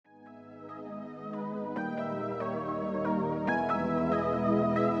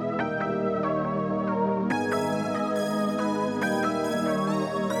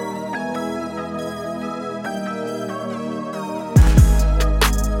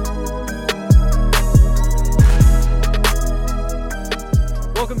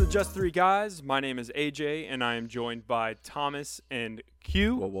Just Three Guys. My name is AJ, and I am joined by Thomas and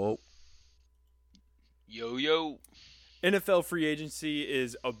Q. Whoa. Yo. NFL free agency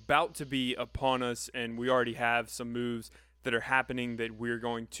is about to be upon us, and we already have some moves that are happening that we're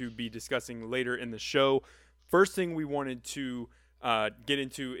going to be discussing later in the show. First thing we wanted to get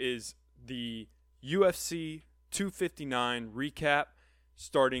into is the UFC 259 recap,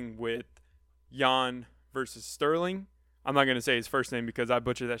 starting with Jan versus Sterling. I'm not going to say his first name because I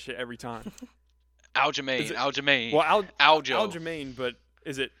butcher that shit every time. Aljamain. Well, Aljo. Aljamain, but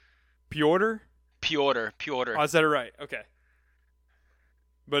is it Piotr? Piotr. Oh, I said it right. Okay.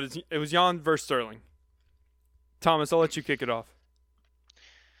 But it was Jan versus Sterling. Thomas, I'll let you kick it off.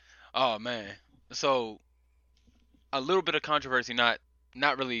 Oh man. So a little bit of controversy, not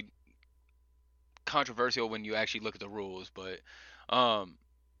really controversial when you actually look at the rules, but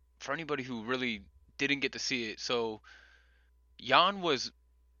for anybody who really didn't get to see it, so Jan was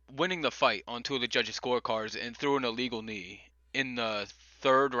winning the fight on two of the judges' scorecards and threw an illegal knee in the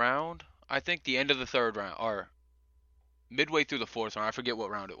third round. I think the end of the third round, or midway through the fourth round. I forget what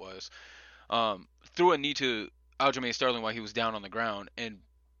round it was. Threw a knee to Aljamain Sterling while he was down on the ground, and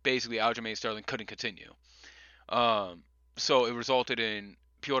basically Aljamain Sterling couldn't continue. So it resulted in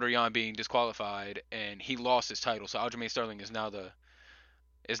Piotr Jan being disqualified, and he lost his title. So Aljamain Sterling is now the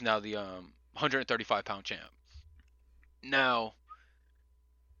 135-pound champ. Now,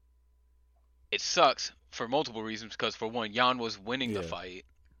 it sucks for multiple reasons because, for one, Jan was winning the fight.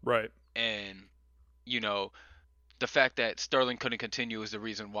 Right. And, the fact that Sterling couldn't continue is the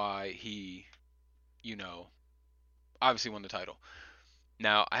reason why he, obviously won the title.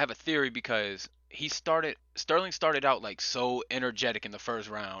 Now, I have a theory because Sterling started out like so energetic in the first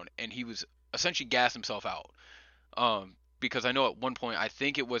round, and he was essentially gassed himself out. Because I know at one point, I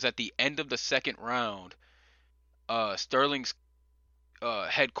think it was at the end of the second round, Sterling's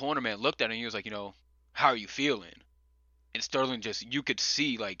head cornerman looked at him and he was like, how are you feeling? And Sterling you could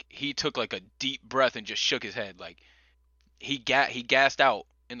see, like, he took like a deep breath and just shook his head. Like, he gassed out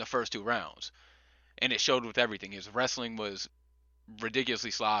in the first two rounds. And it showed with everything. His wrestling was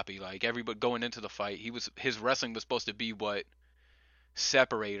ridiculously sloppy. Like, everybody going into the fight, his wrestling was supposed to be what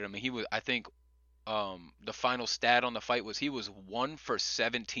separated him. And I think the final stat on the fight was he was 1 for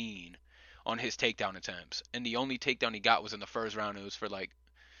 17 on his takedown attempts, and the only takedown he got was in the first round. It was for like,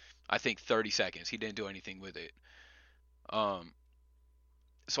 I think 30 seconds. He didn't do anything with it.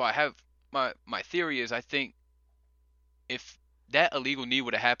 So I have my theory is, I think if that illegal knee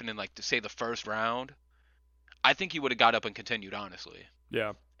would have happened in, like, to say the first round, I think he would have got up and continued, honestly.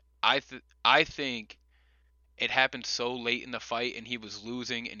 Yeah. I think it happened so late in the fight, and he was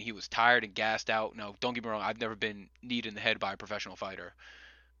losing, and he was tired and gassed out. Now, don't get me wrong, I've never been kneed in the head by a professional fighter.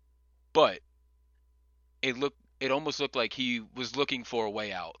 But it almost looked like he was looking for a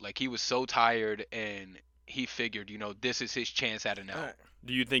way out. Like, he was so tired, and he figured, this is his chance at an out.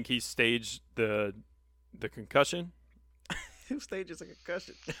 Do you think he staged the concussion? Who stages a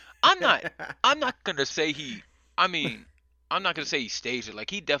concussion? I'm not gonna say I'm not gonna say he staged it. Like,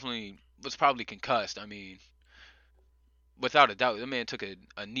 he definitely was probably concussed. I mean, without a doubt, the man took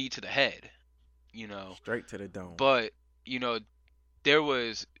a knee to the head. Straight to the dome. But there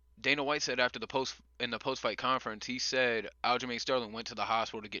was. Dana White said after the post-fight conference, he said Aljamain Sterling went to the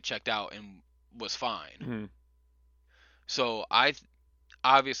hospital to get checked out and was fine. Mm-hmm. So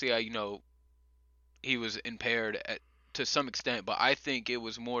he was impaired to some extent, but I think it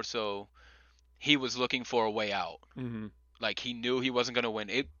was more so he was looking for a way out. Mm-hmm. Like, he knew he wasn't going to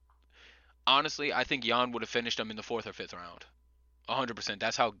win. Honestly, I think Jan would have finished him in the fourth or fifth round. 100%.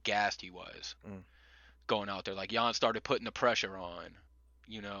 That's how gassed he was going out there. Like, Jan started putting the pressure on.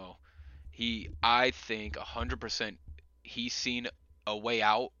 I think 100% he's seen a way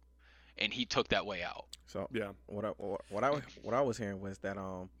out, and he took that way out. So yeah, what I was hearing was that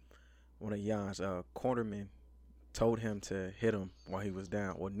one of Jan's cornermen told him to hit him while he was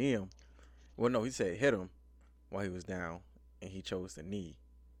down, or knee him. Well, no, he said hit him while he was down, and he chose the knee.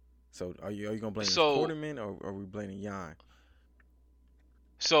 So are you gonna blame the cornerman, or are we blaming Jan?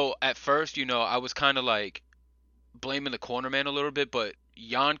 So at first, I was kind of like blaming the cornerman a little bit, but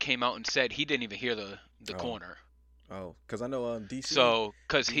Jan came out and said he didn't even hear the corner. Oh, because I know DC. So,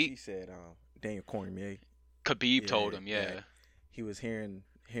 because he said Daniel Cormier. Khabib told him, yeah. He was hearing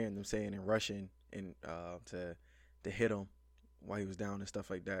them saying in Russian and to hit him while he was down and stuff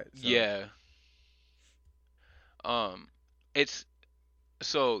like that. So. Yeah. It's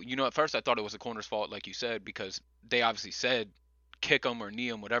so at first I thought it was the corner's fault, like you said, because they obviously said kick him or knee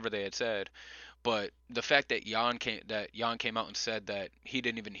him, whatever they had said. But the fact that Jan came out and said that he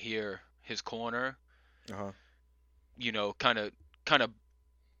didn't even hear his corner, kind of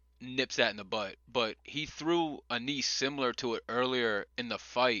nips that in the butt. But he threw a knee similar to it earlier in the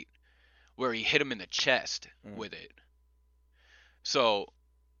fight where he hit him in the chest with it. So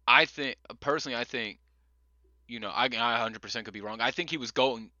I think personally, I think I 100% could be wrong. I think he was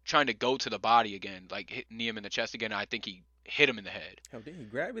trying to go to the body again, like knee him in the chest again. I think he hit him in the head. How did he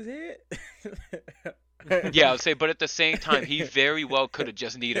grab his head? Yeah, I would say, but at the same time, he very well could have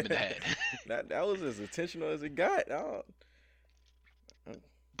just kneed him in the head. that was as intentional as it got.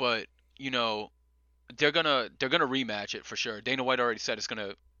 But they're gonna rematch it for sure. Dana White already said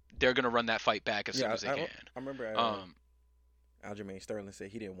they're gonna run that fight back as soon as they can. I remember Aljamain Sterling said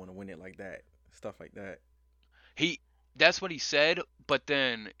he didn't want to win it like that, stuff like that. That's what he said, but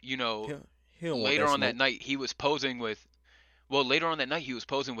then later on that night he was posing with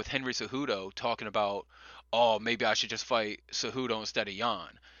Henry Cejudo, talking about, oh, maybe I should just fight Cejudo instead of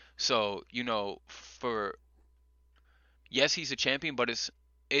Jan. So yes, he's a champion, but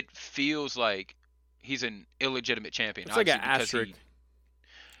it feels like he's an illegitimate champion. It's like an asterisk.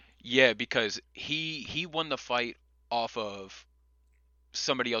 Because he won the fight off of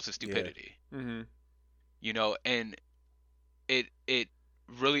somebody else's stupidity. Yeah. Mm-hmm. And it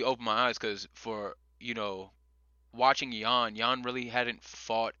really opened my eyes, because for watching Jan really hadn't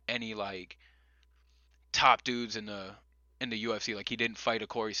fought any like top dudes in the UFC. Like, he didn't fight a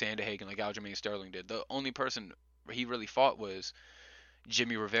Corey Sandhagen like Aljamain Sterling did. The only person he really fought was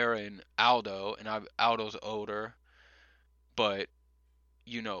Jimmy Rivera and Aldo, and Aldo's older, but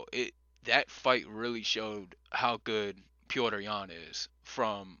that fight really showed how good Petr Yan is,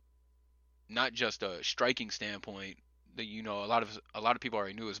 from not just a striking standpoint. That a lot of people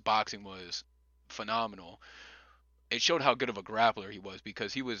already knew his boxing was phenomenal. It showed how good of a grappler he was,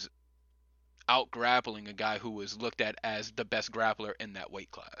 because he was out grappling a guy who was looked at as the best grappler in that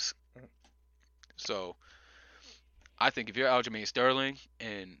weight class. So I think if you're Aljamain Sterling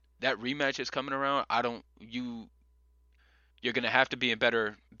and that rematch is coming around, you're gonna have to be in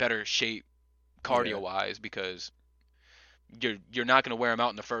better shape cardio wise, because you're not gonna wear him out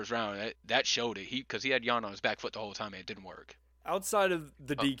in the first round. That showed it. Because he had Jan on his back foot the whole time and it didn't work. Outside of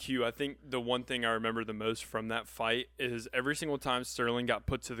the DQ, I think the one thing I remember the most from that fight is every single time Sterling got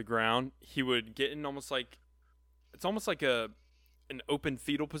put to the ground, he would get in almost like an open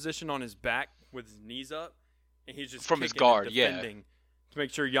fetal position on his back with his knees up, and he's just from his guard, defending to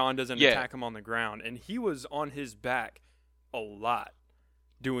make sure Jan doesn't attack him on the ground. And he was on his back a lot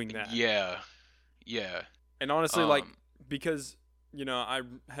doing that. Yeah. And honestly, because I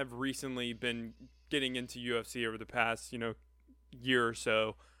have recently been getting into UFC over the past year or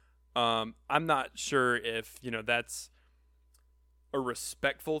so, I'm not sure if that's a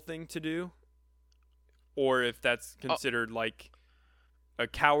respectful thing to do, or if that's considered like a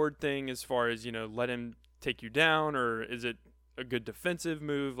coward thing, as far as let him take you down, or is it a good defensive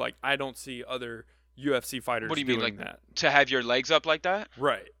move? Like, I don't see other UFC fighters what do you doing mean, like that. To have your legs up like that?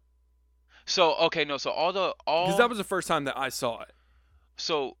 Right. So all because that was the first time that I saw it.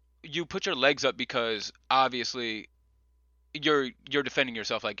 So you put your legs up because obviously you're defending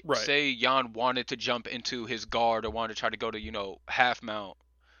yourself. Like, right. Say Jan wanted to jump into his guard, or wanted to try to go to half mount,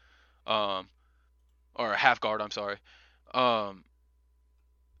 or half guard. I'm sorry.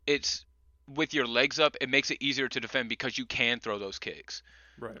 It's with your legs up, it makes it easier to defend because you can throw those kicks.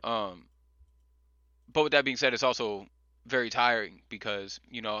 Right. But with that being said, it's also very tiring, because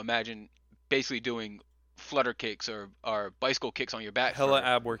imagine basically doing flutter kicks or bicycle kicks on your back hella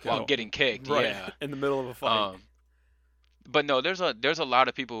ab workout while getting kicked. Right. Yeah. In the middle of a fight. But no, there's a lot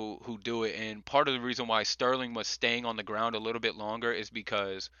of people who do it, and part of the reason why Sterling was staying on the ground a little bit longer is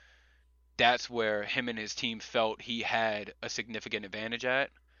because that's where him and his team felt he had a significant advantage at.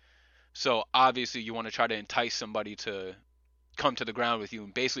 So obviously you want to try to entice somebody to come to the ground with you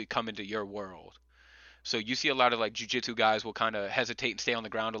and basically come into your world. So you see a lot of like jiu-jitsu guys will kind of hesitate and stay on the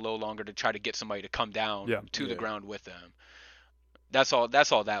ground a little longer to try to get somebody to come down to the ground with them. That's all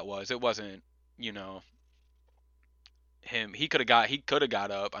that was. It wasn't, him. He could have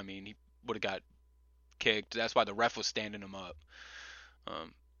got up. I mean, he would have got kicked. That's why the ref was standing him up.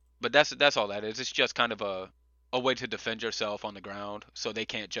 But that's all that is. It's just kind of a way to defend yourself on the ground, so they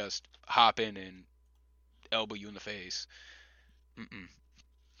can't just hop in and elbow you in the face.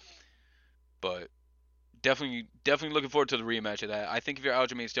 But definitely looking forward to the rematch of that. I think if you're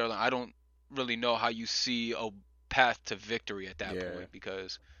Aljamain Sterling, I don't really know how you see a path to victory at that point,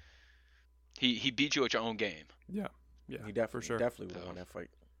 because he beat you at your own game. Yeah, he definitely for sure. Definitely would have won that fight.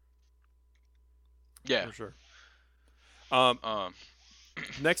 Yeah, for sure.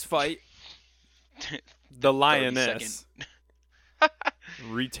 Next fight, the Lioness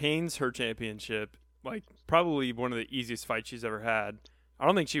retains her championship. Like, probably one of the easiest fights she's ever had. I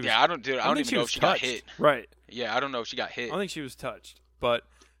don't think she was. Yeah, I don't think even know if she got touched. hit. Right. Yeah, I don't know if she got I hit. don't think she was touched. But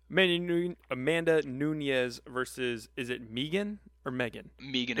Amanda Nunez versus, is it Megan or Megan?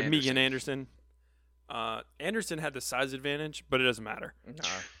 Megan The Anderson. Megan Anderson. Anderson had the size advantage, but it doesn't matter. Nah,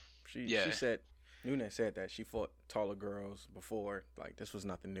 she Yeah. said, Nunes said that she fought taller girls before. Like, this was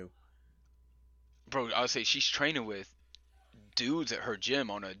nothing new. Bro, I would say she's training with dudes at her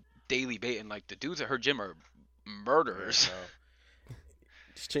gym on a daily basis, and like the dudes at her gym are murderers. Yeah,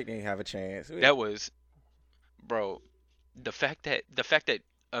 this chick didn't have a chance. That was, bro, the fact that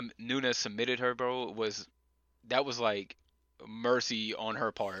Nunes submitted her, bro, was like mercy on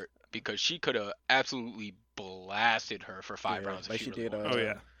her part, because she could have absolutely blasted her for 5 rounds like if she really did. wanted. Oh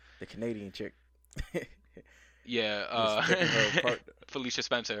yeah. The Canadian chick. Yeah, Just taking her apart. Felicia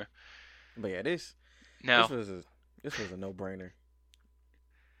Spencer. Now, this was a no-brainer.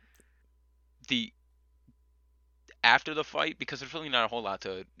 the after the fight, because there's really not a whole lot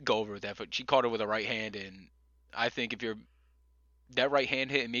to go over with that, but she caught her with a right hand, and I think if that right hand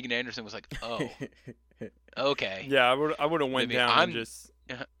hit, and Megan Anderson was like, oh, okay. Yeah, I would have went mean, down and just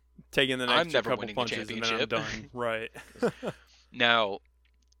taken the I'm next never couple winning the punches and then I'm championship. done. Right. Now,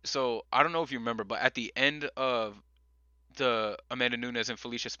 so I don't know if you remember, but at the end of the Amanda Nunes and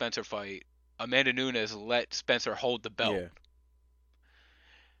Felicia Spencer fight, Amanda Nunes let Spencer hold the belt. Yeah.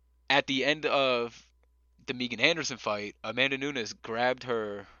 At the end of the Megan Anderson fight, Amanda Nunes grabbed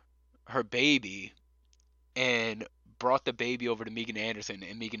her baby and brought the baby over to Megan Anderson,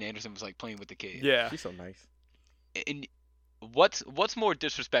 and Megan Anderson was like playing with the kid. Yeah. She's so nice. And what's more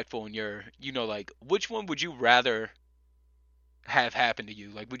disrespectful in your, like, which one would you rather have happen to you?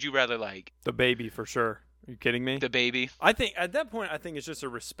 Like, would you rather, like, The baby for sure. Are you kidding me? the baby? I think at that point, I think it's just a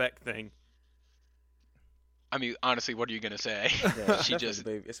respect thing. I mean, honestly, what are you gonna say? Yeah, She definitely just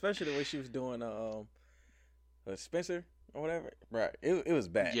the baby, especially the way she was doing Spencer or whatever. Right, it was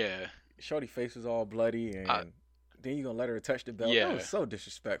bad. yeah. Shorty face was all bloody, and then you gonna let her touch the belt. Yeah. That was so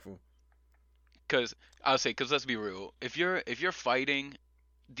disrespectful. Because let's be real. If you're fighting,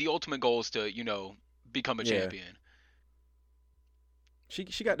 the ultimate goal is to become a Yeah. champion.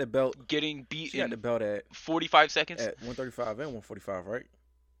 She got the belt. Getting She beat got the in belt at 45 seconds. 135 and 145, right?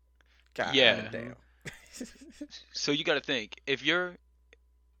 God Yeah. damn. So you got to think, if you're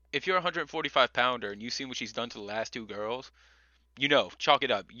a 145 pounder and you've seen what she's done to the last two girls, chalk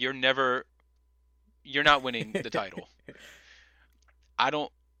it up. You're not winning the title. I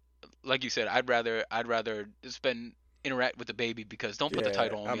don't, like you said, I'd rather interact with the baby, because don't put the Yeah,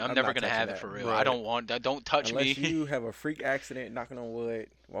 title on me. I'm I'm never not gonna touching have it that, for real. bro. I don't want that. Don't touch Unless me. you have a freak accident, knocking on wood,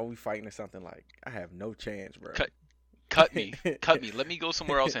 while we fighting or something, like, I have no chance, bro. Cut me. Let me go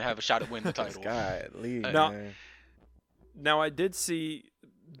somewhere else and have a shot at winning the title. God, leave, No. man. Now I did see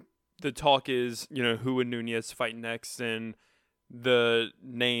the talk is, who would Nunez fight next, and the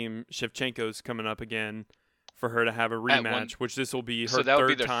name Shevchenko's coming up again for her to have a rematch, which this will be her So that would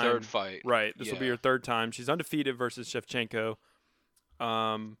be third their time. third fight. Right. This will be Yeah. her third time. She's undefeated versus Shevchenko.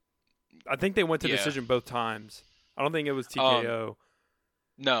 I think they went to Yeah. decision both times. I don't think it was TKO.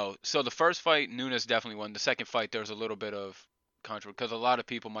 No. So the first fight, Nunes definitely won. The second fight, there was a little bit of controversy, because a lot of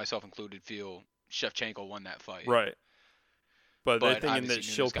people, myself included, feel Shevchenko won that fight. Right. But they're But thinking obviously that Nunes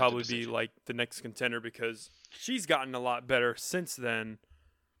she'll got the probably be decision. like the next contender because she's gotten a lot better since then.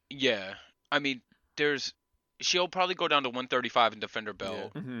 Yeah. I mean, she'll probably go down to 135 and defend her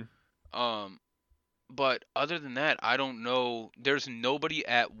belt. Mm-hmm. But other than that, I don't know. There's nobody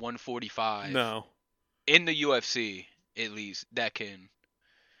at 145 No. in the UFC, at least, that can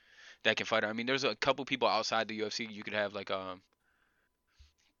fight her. I mean, there's a couple people outside the UFC. You could have, like,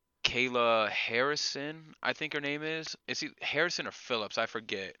 Kayla Harrison, I think her name is. Is it Harrison or Phillips? I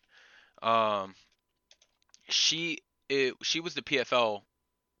forget. She was the PFL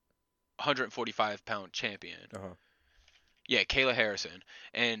 145 pound champion. Uh-huh. Yeah, Kayla Harrison,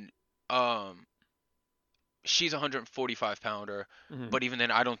 and she's a 145 pounder. Mhm. But even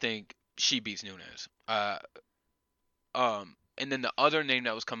then, I don't think she beats Nunes. And then the other name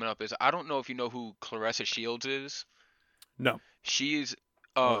that was coming up is, I don't know if you know who Claressa Shields is. No. She's Is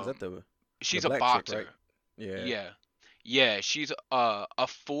that she's the a black boxer. chick, right? Yeah. Yeah. She's a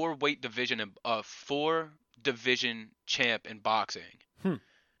 4-weight division and a 4-division champ in boxing. Hmm.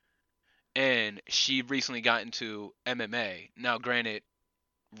 And she recently got into MMA. Now, granted,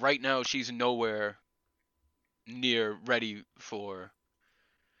 right now she's nowhere near ready for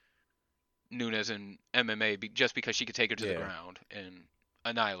Nunes in MMA, just because she could take her to the Yeah. ground and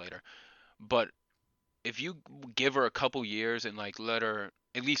annihilate her. But if you give her a couple years and, like, let her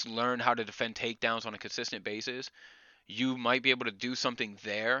at least learn how to defend takedowns on a consistent basis, you might be able to do something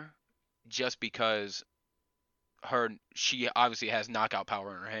there, just because she obviously has knockout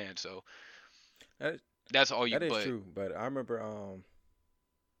power in her hand. So That, that's all you. that is But true. But I remember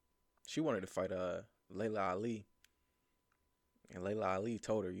she wanted to fight Layla Ali, and Layla Ali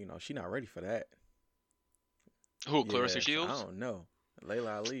told her, she not ready for that. who? Yeah, Clarissa so I Shields. don't know.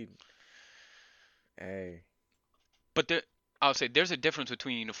 Layla Ali, hey, But I'll say there's a difference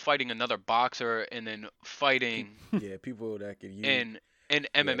between fighting another boxer and then fighting yeah, people that could use, an yeah,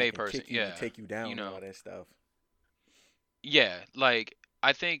 that MMA can person. kick you Yeah, and take you down you and know. all that stuff. Yeah, like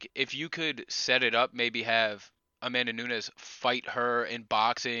I think if you could set it up, maybe have Amanda Nunes fight her in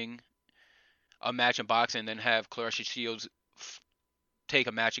boxing, a match in boxing, and then have Clarissa Shields take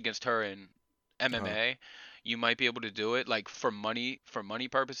a match against her in Uh-huh. MMA, you might be able to do it like for money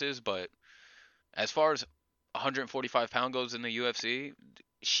purposes. But as far as 145-pound goes in the UFC,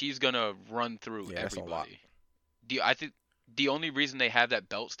 she's gonna run through Yeah, that's a lot. everybody. I think the only reason they have that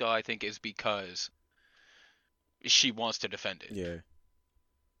belt still, I think, is because she wants to defend it. Yeah,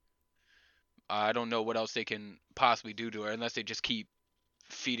 I don't know what else they can possibly do to her unless they just keep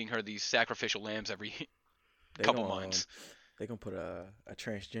feeding her these sacrificial lambs every they couple gonna months. they gonna put a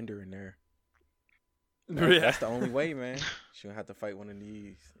transgender in there. Yeah. That's the only way, man. She gonna have to fight one of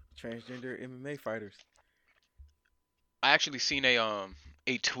these transgender MMA fighters. I actually seen a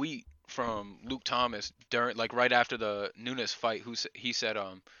tweet from Luke Thomas during like right after the Nunes fight. He said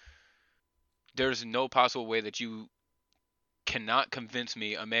there's no possible way that you cannot convince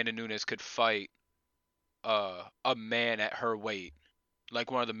me Amanda Nunes could fight a man at her weight,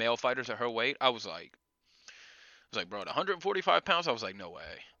 like one of the male fighters at her weight. I was like, bro, at 145 pounds, I was like, no way.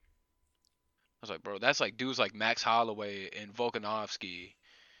 I was like, bro, that's like dudes like Max Holloway and Volkanovski.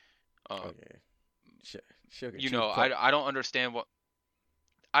 Oh Um, yeah, she'll get you you know, I don't understand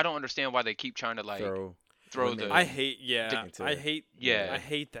why they keep trying to like throw throw women the I hate. Yeah, into I hate. Yeah. I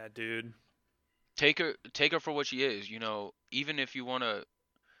hate that dude. take her for what she is. You know, even if you want to,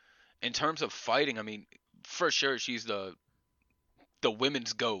 in terms of fighting, I mean, for sure she's the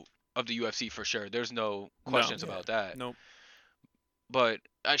women's goat of the UFC for sure. There's no questions Yeah. about that. Nope. But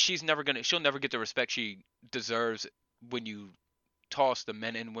she'll never get the respect she deserves when you toss the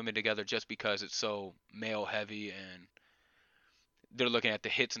men and women together just because it's so male heavy and they're looking at the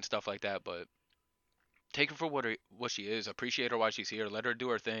hits and stuff like that. But take her for what she is. Appreciate her while she's here. Let her do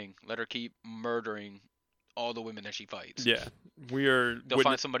her thing. Let her keep murdering all the women that she fights. Yeah, we are. They'll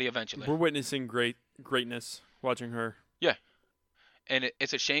find somebody eventually. We're witnessing greatness watching her. Yeah, and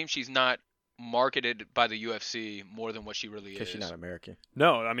it's a shame she's not marketed by the UFC more than what she really because is. she's not American.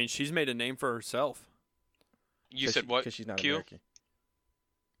 No, I mean she's made a name for herself. You said what? Because she's not Q? American.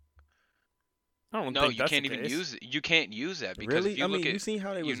 I don't No, think you that's can't the even case. use it. You can't use that because Really? if you I look mean, at you seen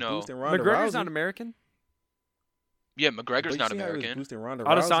how they you was know- boosting Ronda McGregor's Rousey? not American. yeah, But McGregor's you not seen how they was American, boosting Ronda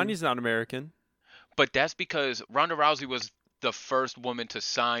Rousey? Adesanya's not American. but that's because Ronda Rousey was the first woman to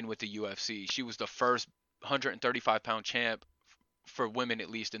sign with the UFC. She was the first 135-pound champ for women, at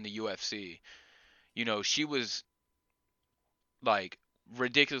least in the UFC. You know, she was like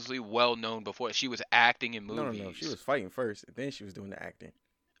ridiculously well known before. She was acting in movies. No. She was fighting first, and then she was doing the acting.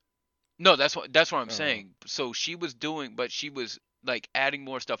 No, that's what I'm Oh. saying. So she was doing, but she was like adding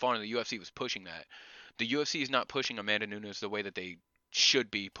more stuff on, and the UFC was pushing that. The UFC is not pushing Amanda Nunes the way that they should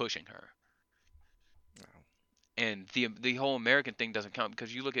be pushing her. No. And the whole American thing doesn't count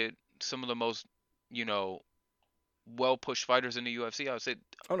because you look at some of the most, you know, well pushed fighters in the UFC. I would say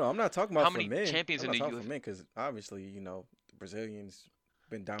Oh no, I'm not talking about How for many men. champions I'm in not the talking UFC? for men because obviously the Brazilians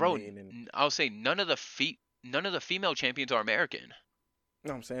been bro, dominating. And I'll say none of the female champions are American.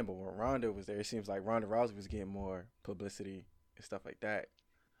 no, I'm saying, but when Ronda was there, it seems like Ronda Rousey was getting more publicity and stuff like that.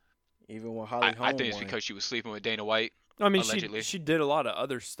 Even when Holly I Holm think it's won. because she was sleeping with Dana White. I mean, Allegedly. she did a lot of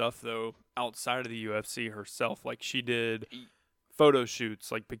other stuff though outside of the UFC herself. Like she did Y- photo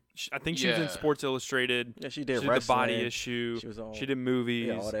shoots. Like I think she was in Yeah. Sports Illustrated. Yeah, she She did did wrestling. the body issue. She was on. She did movies.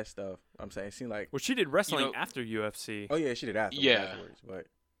 Yeah, all that stuff. I'm saying, it seemed like. Well, she did wrestling know- after UFC. Oh yeah, she did Yeah. afterwards, but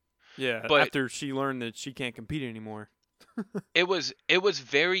Yeah, But- after she learned that she can't compete anymore. It was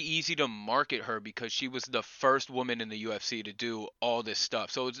very easy to market her because she was the first woman in the UFC to do all this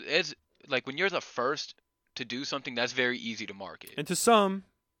stuff. So it's like when you're the first to do something, that's very easy to market. And to some,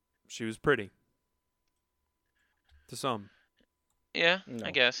 she was pretty. To some. Yeah, No.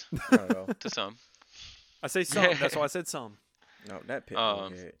 I guess not at all. to some. I say some. That's why I said some. No, that pit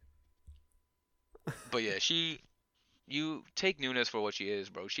Um, head. But yeah, you take Nunes for what she is,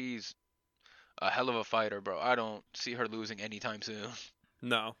 bro. She's a hell of a fighter, bro. I don't see her losing anytime soon.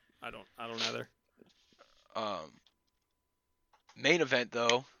 No, I don't either. Main event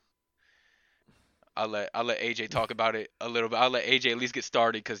though. I'll let AJ talk about it a little bit. I'll let AJ at least get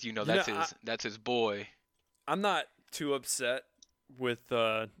started because you know You know, that's his boy. I'm not too upset with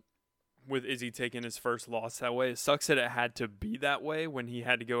Izzy taking his first loss that way. It sucks that it had to be that way when he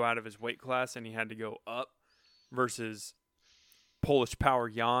had to go out of his weight class and he had to go up versus Polish Power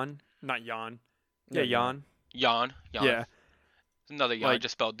Jan. Not Jan. Yeah, Jan. Jan. Yeah. It's another Jan, Like-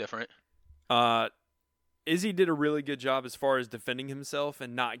 just spelled different. Izzy did a really good job as far as defending himself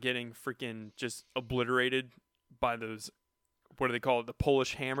and not getting freaking just obliterated by those, what do they call it, the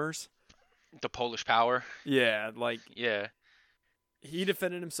Polish hammers? The Polish Power. Yeah, Yeah. he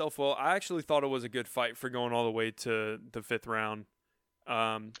defended himself well. I actually thought it was a good fight for going all the way to the 5th round.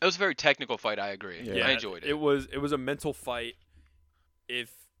 It was a very technical fight, I agree. Yeah. I enjoyed it. It was a mental fight.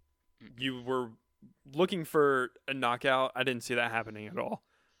 If you were looking for a knockout, I didn't see that happening at all.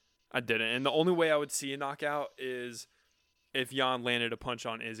 I didn't. And the only way I would see a knockout is if Jan landed a punch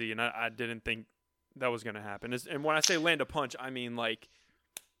on Izzy, and I didn't think that was going to happen. And when I say land a punch, I mean like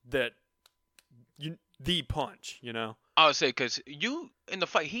the punch, you know? I would say because in the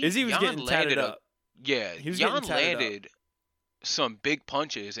fight, Izzy was Jan getting tatted landed up. Yeah, He was Jan getting tatted up. landed some big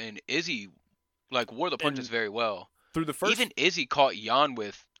punches, and Izzy wore the punches very well. Through the first Even Izzy caught Jan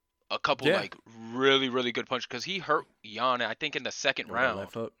with a couple Yeah. like really, really good punches because he hurt Jan, I think, in the second With that round.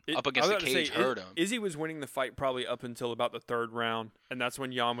 left hook. up against I the was about to cage say, hurt him. Izzy was winning the fight probably up until about the 3rd round, and that's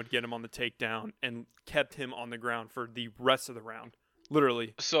when Jan would get him on the takedown and kept him on the ground for the rest of the round.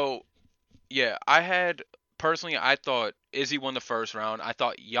 Literally. So, yeah, personally, I thought Izzy won the first round. I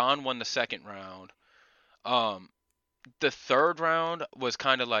thought Jan won the second round. The 3rd round was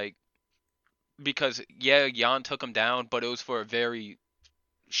kind of like, because yeah, Jan took him down, but it was for a very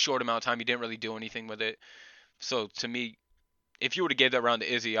short amount of time. He didn't really do anything with it. So to me, if you would have gave that round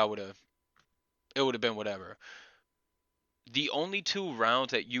to Izzy, it would have been whatever. The only 2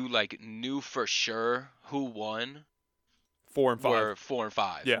 rounds that you like knew for sure who won 4 and 5. were 4 and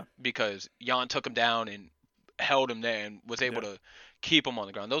 5. Yeah. Because Jan took him down and held him there and was able to keep him on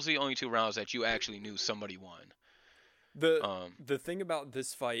the ground. Those are the only 2 rounds that you actually knew somebody won. The thing about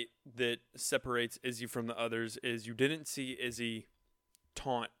this fight that separates Izzy from the others is you didn't see Izzy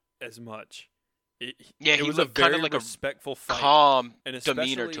taunt as much. It He was a looked kind very of like respectful a fight, calm and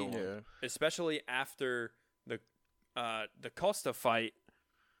demeanor to especially- him. Yeah. especially after the Costa fight.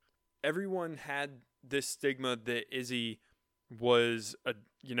 Everyone had this stigma that Izzy was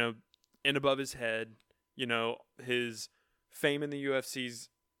in above his head. His fame in the UFC's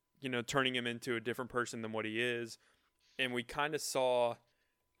turning him into a different person than what he is. And we kind of saw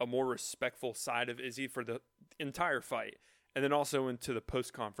a more respectful side of Izzy for the entire fight. And then also into the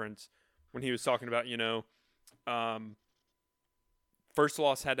post-conference when he was talking about, first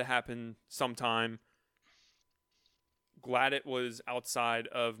loss had to happen sometime. Glad it was outside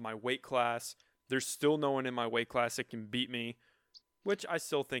of my weight class. There's still no one in my weight class that can beat me, which I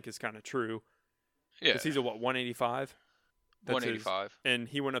still think is kind of true. Yeah. Because he's a, 185? That's his- 185. and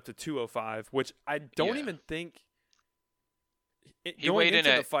he went up to 205, which I don't Yeah. even think. He Going weighed in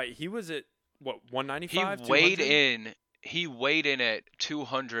into the at- fight, he was at what 195. He weighed 200? in. He weighed in at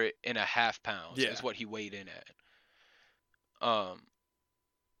 200.5 pounds. Yeah. Is what he weighed in at.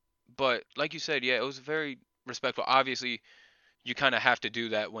 But like you said, yeah, it was very respectful. Obviously, you kind of have to do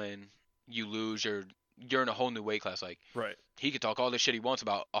that when you lose. You're in a whole new weight class. Like Right. he could talk all the shit he wants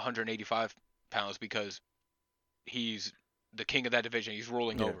about 185 pounds because he's the king of that division. He's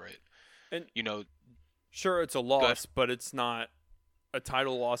ruling Yeah. over it. And- you Sure, it's a loss, but it's not a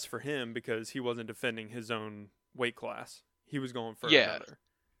title loss for him because he wasn't defending his own weight class. He was going for Yeah.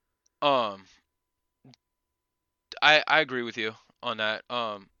 another. I agree with you on that.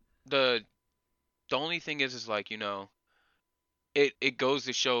 The only thing is like, it goes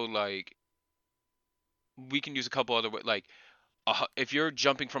to show like we can use a couple other like if you're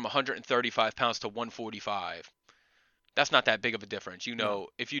jumping from 135 pounds to 145, that's not that big of a difference. No.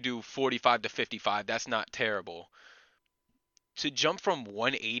 If you do 45 to 55, that's not terrible. To jump from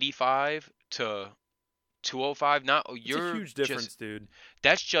 185 to 205, It's a huge difference, dude.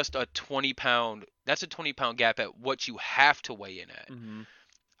 that's just a 20-pound. That's a 20-pound gap at what you have to weigh in at.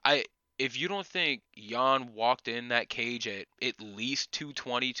 Mm-hmm. If you don't think Jan walked in that cage at least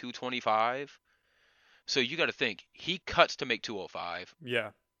 220, 225, so you got to think he cuts to make 205,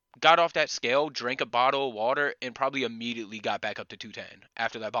 Yeah. got off that scale, drank a bottle of water, and probably immediately got back up to 210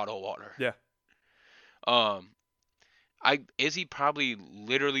 after that bottle of water. Yeah. Izzy probably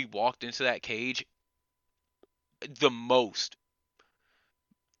literally walked into that cage the most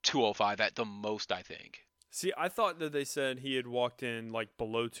 205 at the most, I think. See, I thought that they said he had walked in like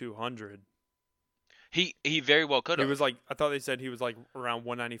below 200. He very well could He have. was like, I thought they said he was like around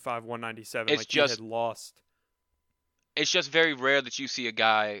 195, 197. It's like just- he had lost. it's just very rare that you see a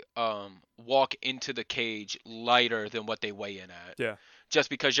guy walk into the cage lighter than what they weigh in at. Yeah. Just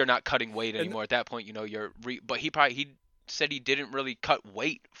because you're not cutting weight And anymore at that point, but he said he didn't really cut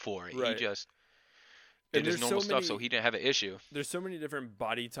weight for it. He Right. just And did his there's normal so stuff, so many- he didn't have an issue. There's so many different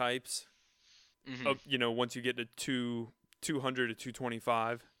body types. Hmm. Once you get to 200 to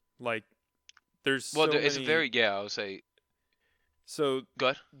 225, like there's Well, so it's many. I would say, So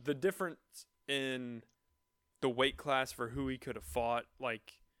good. the difference in the weight class for who he could have fought,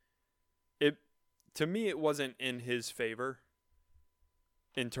 like it, to me, it wasn't in his favor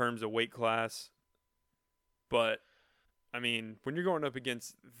in terms of weight class. But I mean, when you're going up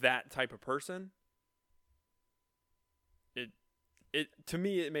against that type of person, it to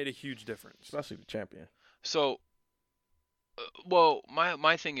me it made a huge difference. especially the champion. So, well,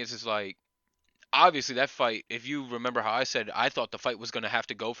 my thing is like, obviously that fight. If you remember how I said I thought the fight was gonna have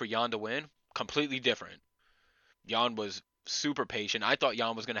to go for Jan to win, completely different. Jan was super patient. I thought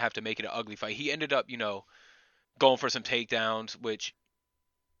Jan was gonna have to make it an ugly fight. He ended up, going for some takedowns, which,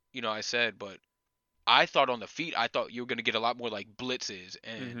 I said, but I thought on the feet, I thought you were gonna get a lot more like blitzes,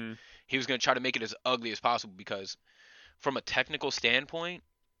 and Mhm. he was gonna try to make it as ugly as possible because, from a technical standpoint,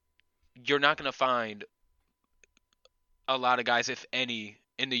 you're not gonna find a lot of guys, if any,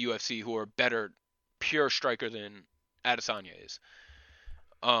 in the UFC who are better pure striker than Adesanya is.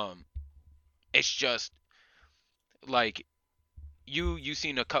 It's just like you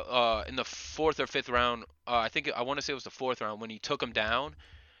seen in the fourth or fifth round. I want to say it was the fourth round when he took him down.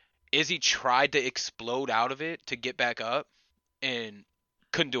 Izzy tried to explode out of it to get back up and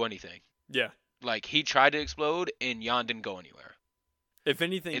couldn't do anything. Yeah. Like he tried to explode and Jan didn't go anywhere. If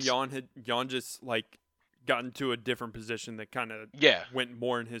anything, It's- Jan just like got into a different position that kind of Yeah. went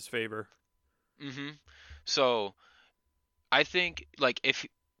more in his favor. Mhm. So I think like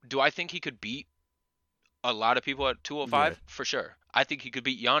I think he could beat a lot of people at 205? Yeah. For sure. I think he could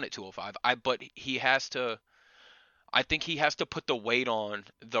beat Jan at 205. But he has to. I think he has to put the weight on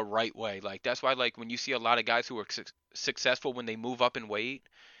the right way. Like that's why, like when you see a lot of guys who are successful when they move up in weight,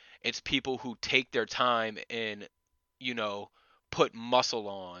 it's people who take their time and put muscle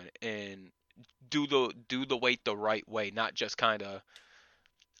on and do the weight the right way, not just kind of.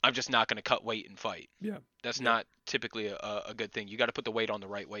 I'm just not going to cut weight and fight. Yeah. That's Yeah. not typically a good thing. You got to put the weight on the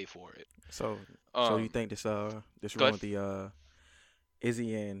right way for it. So Um, you think this go ruined the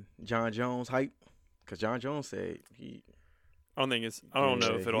Izzy and John Jones hype? Because John Jones said I don't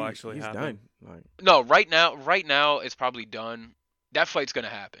know if it'll actually he's happen. done. Like, No, right now it's probably done. That fight's gonna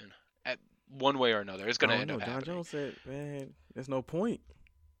happen, at one way or another. It's gonna I don't end up know. John happening. Jones said, "Man, there's no point."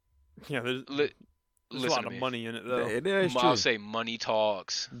 Yeah, there's a Listen lot to of me. money in it though. It is I'll true. say money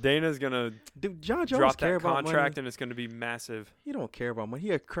talks. Dana's gonna Dude, John Jones drop care that about contract, money. and it's gonna be massive. He don't care about money. He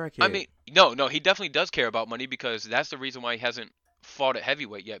a crackhead. I mean, no, he definitely does care about money because that's the reason why he hasn't fought at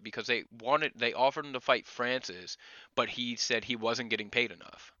heavyweight yet, because they offered him to fight Francis, but he said he wasn't getting paid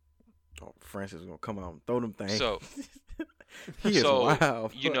enough. oh, Francis is gonna come out and throw them things. So he is so,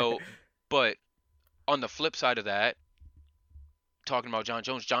 wild. but on the flip side of that, talking about John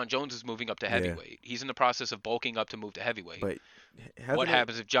Jones is moving up to Yeah. heavyweight. He's in the process of bulking up to move to heavyweight. But What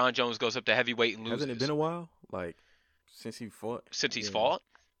happens if John Jones goes up to heavyweight and loses? Hasn't it been a while? Like since he fought? Since he's Yeah. fought?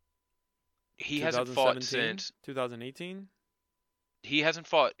 He hasn't fought 2017? since 2018, he hasn't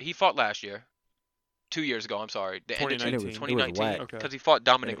fought. He fought last year, 2 years ago. I'm sorry, the end of 2019. It was 2019, whack. Okay. because he fought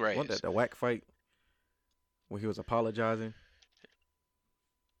Dominic And Reyes. wasn't that the whack fight where he was apologizing?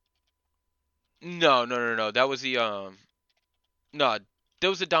 No. That was the no. That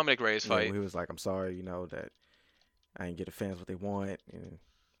was the Dominic Reyes Yeah, fight. where he was like, "I'm sorry, that I didn't get the fans what they want and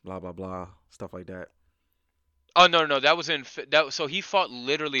blah blah blah stuff like that." Oh no, that was so he fought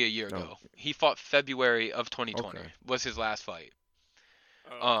literally a year Oh. ago. He fought February of 2020 Okay. was his last fight.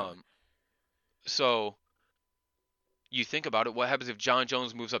 Oh, So you think about it, what happens if John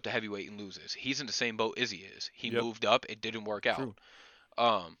Jones moves up to heavyweight and loses? He's in the same boat Izzy is. He Yep. moved up, it didn't work out. True.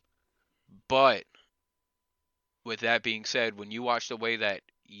 But with that being said, when you watch the way that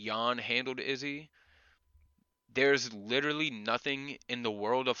Jan handled Izzy, there's literally nothing in the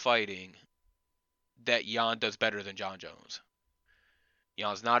world of fighting that Jan does better than John Jones.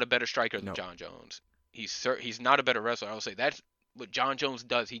 Jan's not a better striker than No. John Jones. He's not a better wrestler. I will say that's what John Jones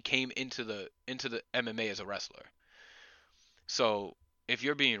does. He came into the MMA as a wrestler. So if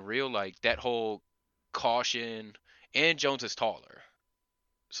you're being real, like that whole caution, and Jones is taller,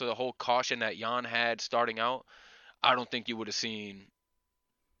 so the whole caution that Jan had starting out, I don't think you would have seen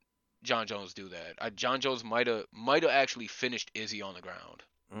John Jones do that. John Jones might have actually finished Izzy on the ground.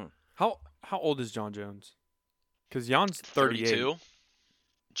 how old is John Jones? Because Jan's 38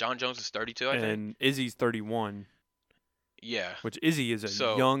 John Jones is 32, I think. and Izzy's 31. Yeah. Which Izzy is a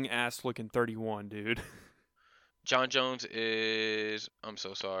So young ass looking 31, dude. John Jones is. I'm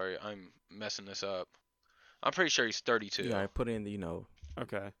so sorry. I'm messing this up. I'm pretty sure he's 32. Yeah, I put in the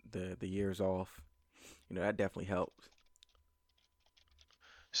Okay. the years off. That definitely helps.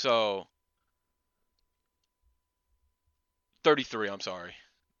 So 33. I'm sorry.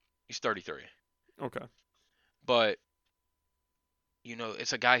 He's 33. Okay. But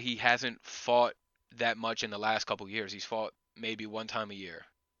it's a guy he hasn't fought that much in the last couple years. He's fought maybe one time a year.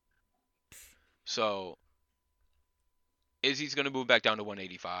 So Izzy's gonna move back down to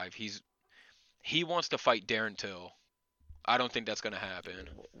 185. He wants to fight Darren Till. I don't think that's gonna happen.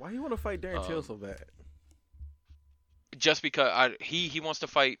 Why you want to fight Darren Till Um, so bad? just because he wants to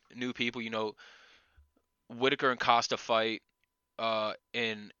fight new people. Whitaker and Costa fight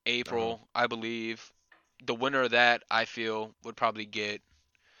in April, I believe. The winner of that, I feel, would probably get.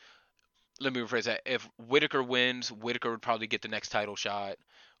 Let me rephrase that. If Whitaker wins, Whitaker would probably get the next title shot.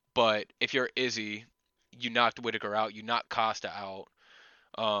 But if you're Izzy, you knocked Whitaker out, you knocked Costa out.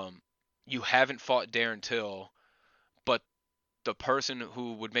 You haven't fought Darren Till, but the person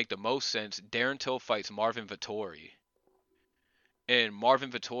who would make the most sense, Darren Till fights Marvin Vettori. And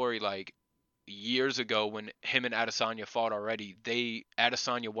Marvin Vettori, like years ago when him and Adesanya fought already,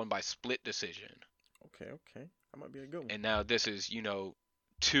 Adesanya won by split decision. Okay. That might be a good one. And now this is,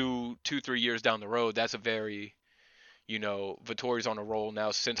 3 years down the road. That's a very, Vettori's on a roll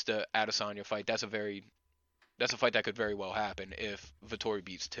now since the Adesanya fight. That's a fight that could very well happen if Vettori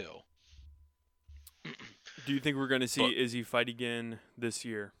beats Till. Do you think we're going to see But- Izzy fight again this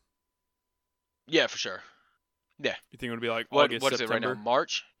year? Yeah, for sure. You think it'll be like What August, is it September? right now?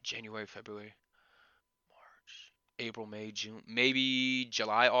 March, January, February, March, April, May, June, maybe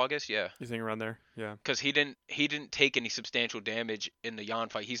July, August. Yeah, You think around there? Yeah. because he didn't take any substantial damage in the Yan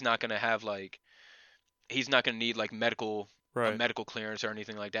fight. He's not gonna have he's not gonna need like medical Right. a medical clearance or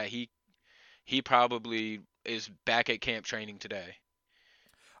anything like that. He probably is back at camp training today.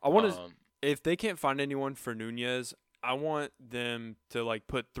 I want to. Um, If they can't find anyone for Nunez, I want them to like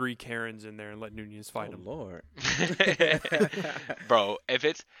put 3 Karens in there and let Nunez fight Oh him. Lord. bro, if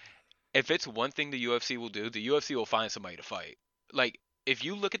it's one thing the UFC will do, the UFC will find somebody to fight. Like if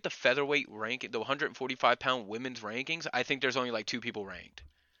you look at the featherweight rank, the 145-pound women's rankings, I think there's only like 2 people ranked.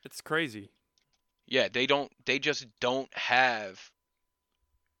 It's crazy. Yeah, they just don't have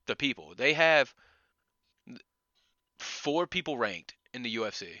the people. They have 4 people ranked in the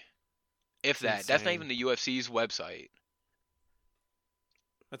UFC. If That's that. That's not insane. even the UFC's website.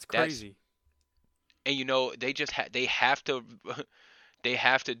 That's That's- crazy. And they just they have to they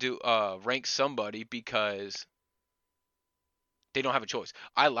have to do rank somebody because they don't have a choice.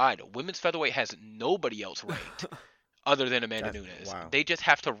 I lied. Women's featherweight has nobody else ranked other than Amanda Nunes. Wow. They just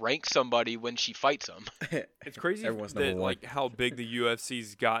have to rank somebody when she fights them. It's crazy Everyone's that number one. like how big the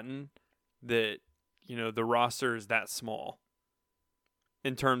UFC's gotten, that the roster is that small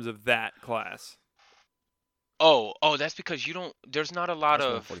in terms of that class. Oh, that's because there's not a lot That's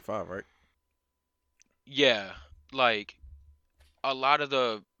of 145, right? yeah, like a lot of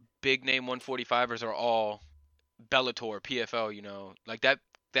the big name 145ers are all Bellator, PFL, like that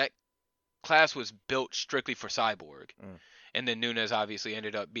class was built strictly for Cyborg. Mm. And then Nunes obviously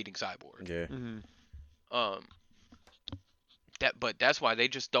ended up beating Cyborg. Yeah. Mm-hmm. But that's why they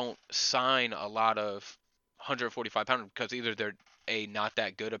just don't sign a lot of 145 pounders because either they're not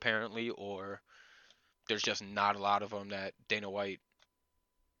that good apparently, or there's just not a lot of them that Dana White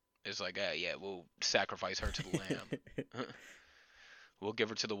is like, yeah, we'll sacrifice her to the lamb. We'll give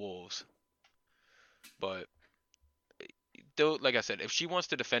her to the wolves. But they'll, like I said, if she wants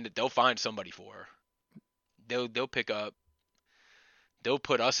to defend it, they'll find somebody for her. They'll pick up. They'll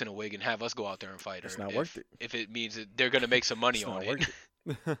put us in a wig and have us go out there and fight her. It's not worth it. If it means that they're gonna make some money It's on not it.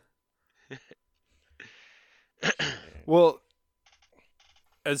 worth Well,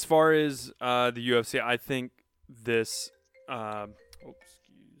 as far as the UFC, I think this. Excuse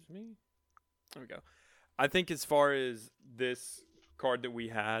me. There we go. I think as far as this card that we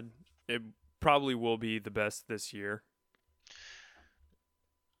had, it probably will be the best this year.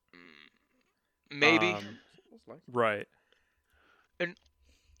 Maybe. Right.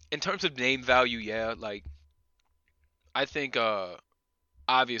 In terms of name value, yeah, like I think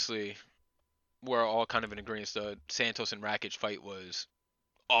obviously we're all kind of in agreement the Santos and Rakic fight was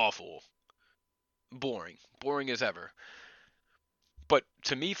awful. Boring as ever. But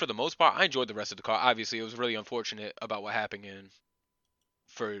to me, for the most part, I enjoyed the rest of the card. Obviously, it was really unfortunate about what happened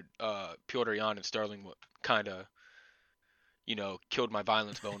for Piotr Jan and Sterling. What kind of, killed my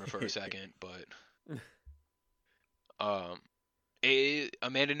violence boner for a second. But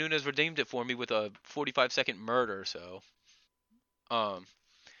Amanda Nunes redeemed it for me with a 45-second murder. So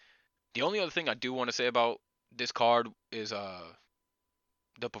The only other thing I do want to say about this card is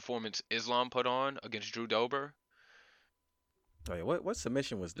the performance Islam put on against Drew Dober. Oh, yeah, what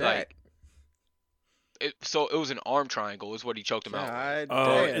submission was that? Like, so it was an arm triangle is what he choked him out with.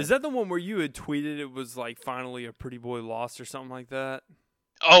 God damn. Is that the one where you had tweeted it was like finally a pretty boy lost or something like that?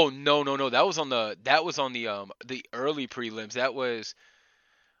 Oh no. That was on the early prelims. That was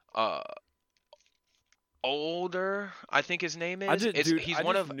older, I think his name is. He's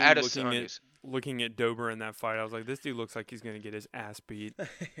one of Adesanya's. Looking at Dober in that fight, I was like, this dude looks like he's gonna get his ass beat.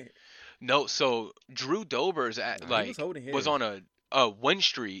 No, so Drew Dober's was on a win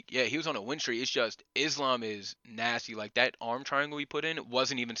streak. Yeah, he was on a win streak. It's just Islam is nasty. Like that arm triangle he put in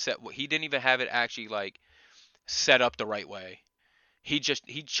wasn't even set. He didn't even have it actually like set up the right way. He just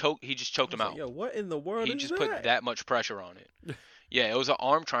choked him out. Yo, what in the world He is just that? put that much pressure on it. Yeah, it was an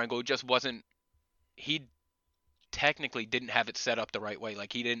arm triangle. It just wasn't. He technically didn't have it set up the right way.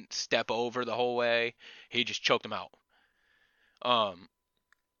 Like he didn't step over the whole way. He just choked him out.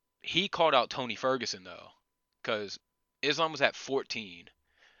 He called out Tony Ferguson though, because Islam was at 14.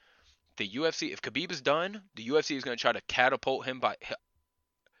 The UFC, if Khabib is done, the UFC is going to try to catapult him by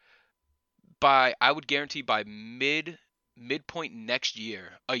I would guarantee by midpoint next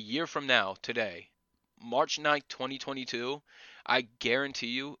year, a year from now, today, March 9th, 2022, I guarantee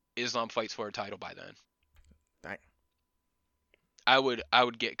you Islam fights for a title by then. Dang. I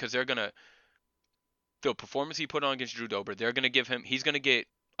would get, because they're gonna, the performance he put on against Drew Dober, they're gonna give him, he's gonna get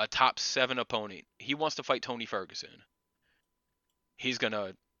a top 7 opponent. He wants to fight Tony Ferguson. He's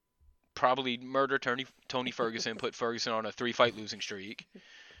gonna probably murder Tony Ferguson, put Ferguson on a 3-fight losing streak,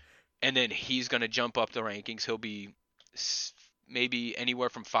 and then he's gonna jump up the rankings. He'll be maybe anywhere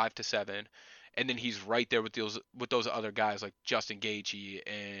from 5 to 7, and then he's right there with those other guys like Justin Gaethje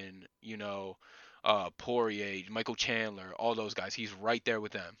and Poirier, Michael Chandler, all those guys. He's right there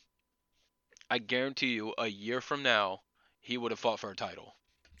with them. I guarantee you, a year from now, he would have fought for a title.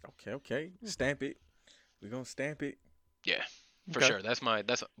 Okay. Stamp it. We're gonna stamp it. Yeah, for Okay. sure. That's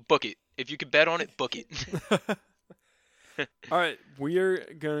book it. If you could bet on it, book it. All right, we are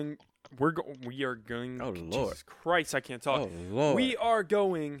going. Oh, Lord. Jesus Christ, I can't talk. Oh Lord. We are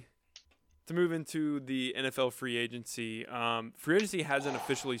going to move into the NFL free agency. Free agency hasn't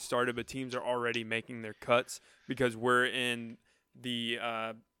officially started, but teams are already making their cuts because we're in the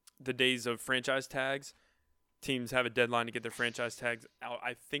days of franchise tags. Teams have a deadline to get their franchise tags out,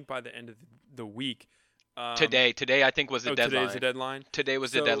 I think, by the end of the week. Today I think was the deadline. Today's the deadline. Today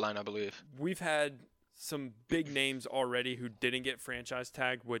was the deadline, I believe. We've had some big names already who didn't get franchise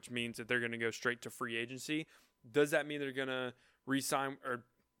tagged, which means that they're going to go straight to free agency. Does that mean they're going to re-sign, or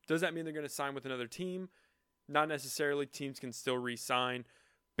does that mean they're going to sign with another team? Not necessarily. Teams can still re-sign.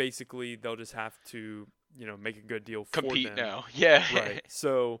 Basically, they'll just have to, make a good deal for Compete them. now. Yeah. Right.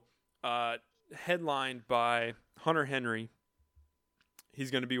 So, headlined by Hunter Henry. He's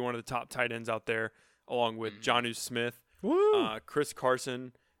going to be one of the top tight ends out there, along with Jonnu Smith. Woo. Chris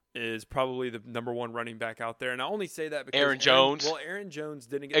Carson is probably the number 1 running back out there. And I only say that because Aaron Jones. Well, Aaron Jones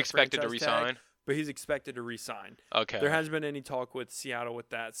didn't get Expected a to franchise tag, resign. but he's expected to resign. Okay. There hasn't been any talk with Seattle with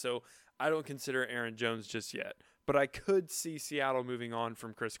that, so I don't consider Aaron Jones just yet. But I could see Seattle moving on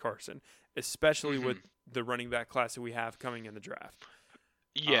from Chris Carson, especially with the running back class that we have coming in the draft.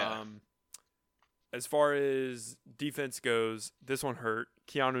 Yeah. As far as defense goes, this one hurt.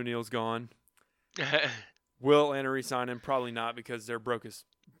 Keanu Neal's gone. Will Atlanta resign him? Probably not, because they're broke as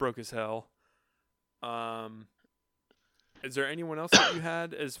hell. Is there anyone else that you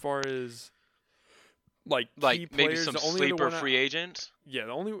had as far as key maybe players? some The only sleeper other one free agents? Yeah,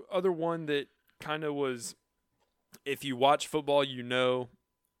 the only other one that kind of was, if you watch football,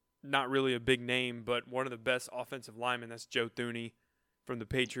 not really a big name, but one of the best offensive linemen. That's Joe Thuney from the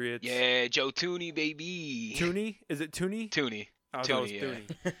Patriots. Yeah, Joe Thuney, baby. Thuney? Is it Thuney? Thuney. Oh, that was Thuney.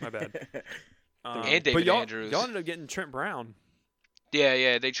 My bad. And David but y'all, Andrews. Y'all ended up getting Trent Brown.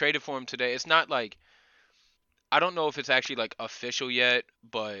 Yeah, they traded for him today. It's not like, I don't know if it's actually like official yet,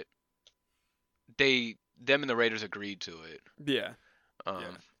 but them and the Raiders agreed to it. Yeah.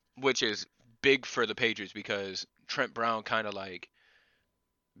 Which is big for the Patriots because Trent Brown kind of like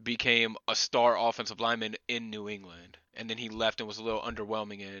became a star offensive lineman in New England, and then he left and was a little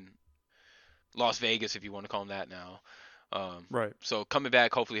underwhelming in Las Vegas, if you want to call him that now. Right. So coming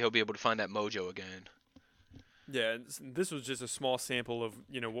back, hopefully he'll be able to find that mojo again. Yeah, this was just a small sample of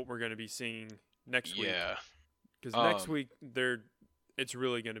what we're going to be seeing next week. Yeah. Because next week it's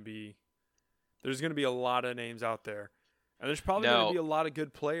really going to be, there's going to be a lot of names out there, and there's probably going to be a lot of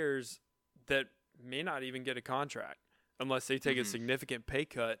good players that may not even get a contract unless they take a significant pay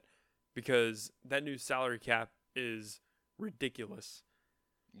cut, because that new salary cap is ridiculous.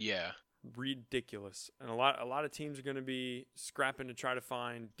 Yeah. Ridiculous. And a lot of teams are going to be scrapping to try to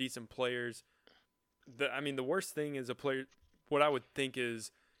find decent players. The worst thing is what I would think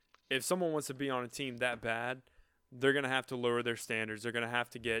is if someone wants to be on a team that bad, they're going to have to lower their standards. They're going to have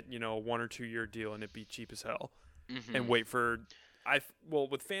to get, a 1 or 2 year deal and it be cheap as hell. Mm-hmm. And wait for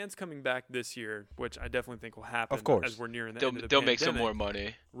with fans coming back this year, which I definitely think will happen Of course. as we're nearing the end of the They'll pandemic. make some more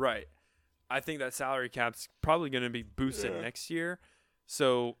money. Right. I think that salary cap's probably going to be boosted next year.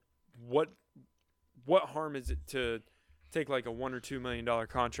 So what harm is it to take like a $1 or $2 million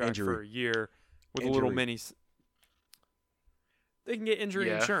contract for a year with a little mini? They can get injury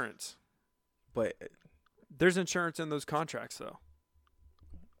insurance, but there's insurance in those contracts though.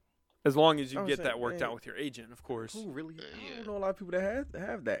 As long as you get that worked out with your agent, of course. Who really? I don't know a lot of people that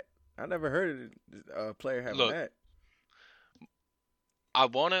have that. I never heard of a player having that. I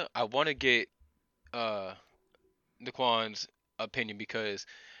wanna get Naquan's opinion because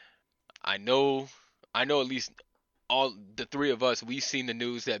I know at least all the three of us, we've seen the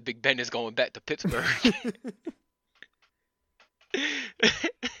news that Big Ben is going back to Pittsburgh.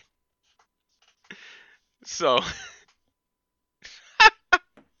 So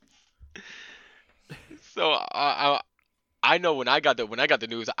I know when I got the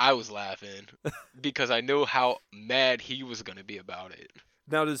news, I was laughing because I knew how mad he was gonna be about it.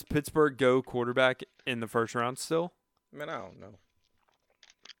 Now, does Pittsburgh go quarterback in the first round still? Man, I don't know.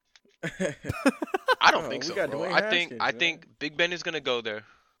 I don't think so, bro. I think Big Ben is gonna go there.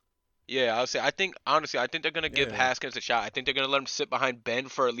 Yeah, I'll say. I think they're gonna give Haskins a shot. I think they're gonna let him sit behind Ben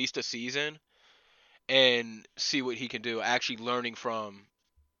for at least a season and see what he can do. Actually, learning from,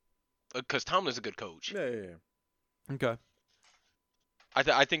 because Tomlin's a good coach. Yeah. Okay.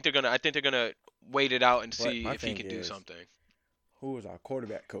 I think they're gonna wait it out and see if he can do something. Who is our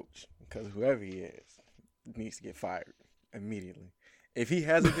quarterback coach? Because whoever he is needs to get fired immediately. If he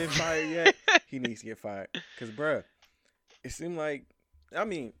hasn't been fired yet, he needs to get fired. Because, bruh, it seemed like,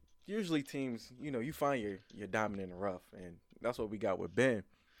 usually teams, you find your diamond in the rough, and that's what we got with Ben.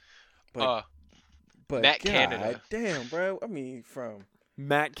 But Matt Canada. Damn, bro. From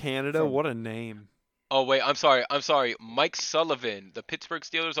Matt Canada, what a name. Oh, wait, I'm sorry. Mike Sullivan, the Pittsburgh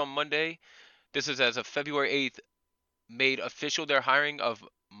Steelers on Monday, this is as of February 8th, made official their hiring of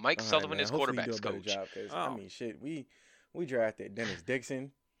Mike Sullivan as quarterbacks coach. Job, shit, we drafted Dennis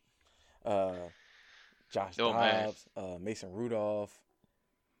Dixon, Josh Dobbs, Mason Rudolph.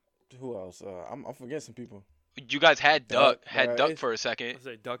 Who else? I'm forgetting some people. You guys had Duck for a second. I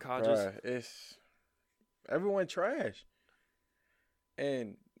say Duck Hodges. It's everyone trash.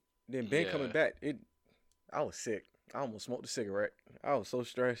 And then Ben coming back, I was sick. I almost smoked a cigarette. I was so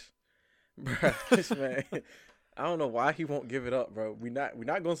stressed. Bro, this man, I don't know why he won't give it up, bro. We're not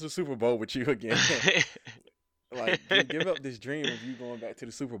going to the Super Bowl with you again. Like, give up this dream of you going back to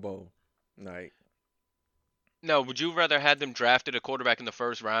the Super Bowl. Like, no, would you rather have them drafted a quarterback in the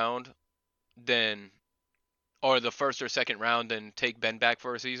first round or the first or second round than take Ben back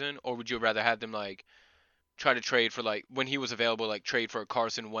for a season? Or would you rather have them, like, try to trade for, like, when he was available, like, trade for a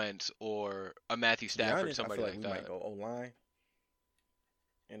Carson Wentz or a Matthew Stafford, somebody like that? We might go O-line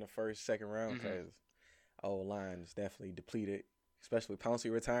in the first, second round because O-line is definitely depleted, especially with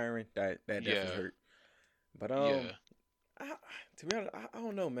Pouncey retiring. That definitely hurt. But to be honest, I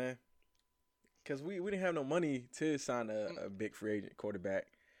don't know, man, because we didn't have no money to sign a big free agent quarterback,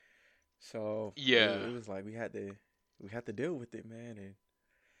 so it was like we had to deal with it, man, and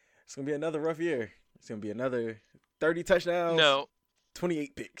it's gonna be another rough year. It's gonna be another 30 touchdowns,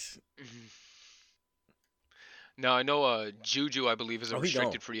 28 picks. Now I know Juju, I believe, is a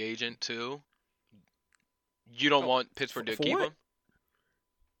restricted free agent too. You don't want Pittsburgh to keep him?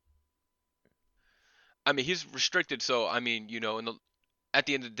 He's restricted, so at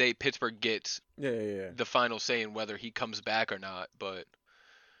the end of the day, Pittsburgh gets the final say in whether he comes back or not. But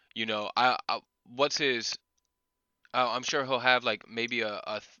what's his? I'm sure he'll have like maybe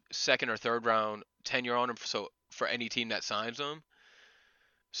a second or third round tenure on him. So for any team that signs him,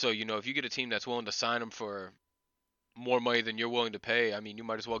 so if you get a team that's willing to sign him for more money than you're willing to pay, you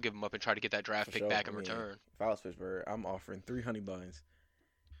might as well give him up and try to get that draft pick back in return. If I was Pittsburgh, I'm offering 3 honey buns.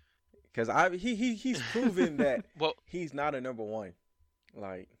 Because he's proven that he's not a number one.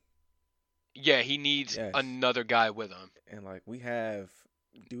 Like, yeah, he needs another guy with him. And like we have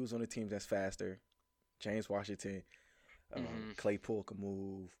dudes on the team that's faster. James Washington, Claypool can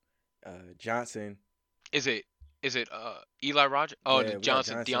move. Johnson. Is it Eli Rogers? Oh,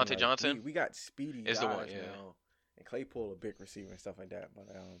 Johnson. Deontay Johnson. We got speedy guys now. And Claypool a big receiver and stuff like that.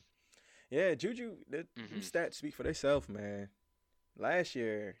 But Juju, them stats speak for themselves, man. Last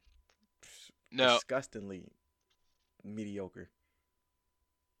year. No. Disgustingly mediocre.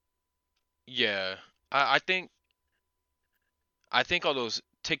 Yeah, I think all those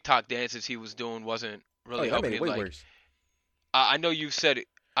TikTok dances he was doing wasn't Oh really yeah, I made helping it it. way Like worse. I know you've said it.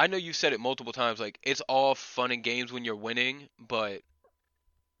 I know you've said it multiple times. Like it's all fun and games when you're winning, but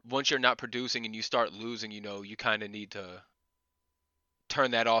once you're not producing and you start losing, you kind of need to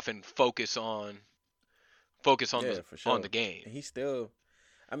turn that off and focus on Yeah, the for on the sure. game. And he's still.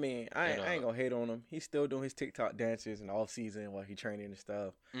 I mean, And I ain't gonna hate on him. He's still doing his TikTok dances in the off season while he training and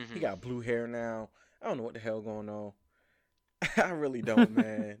stuff. He mhm. got blue hair now. I don't know what the hell going on. I really don't,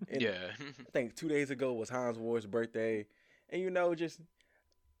 man. And Yeah. I think 2 days ago was Hans Ward's birthday, and just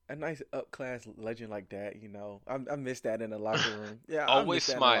a nice upclass legend like that. I miss that in the locker room. Yeah, I Always miss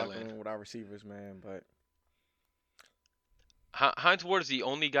that in the locker smiling. room with our receivers, man. But Heinz Ward is the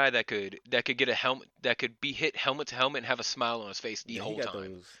only guy that could get a helmet that could be hit helmet to helmet and have a smile on his face the yeah, he whole got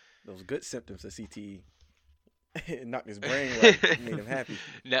time. those good symptoms of CTE. It knocked his brain right, made him happy.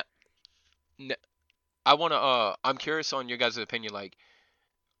 Now, n- I'm curious on your guys' opinion. Like,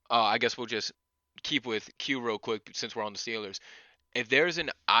 I guess we'll just keep with Q real quick since we're on the Steelers. If there's an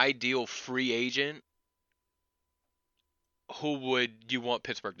ideal free agent, who would you want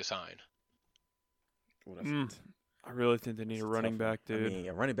Pittsburgh to sign? Well, I really think they need that's a a running tough one. back, dude. I mean,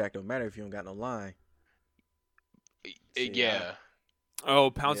 a running back don't matter if you don't got no line. See, Yeah. Oh,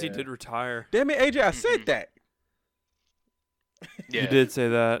 Pouncey Yeah. did retire. Damn it, AJ, I said Mhm. that. Yeah. You did say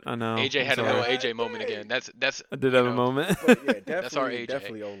that. I know. AJ I'm had a sorry. little AJ moment again. That's I did have a know. moment. But yeah, That's our definitely, AJ.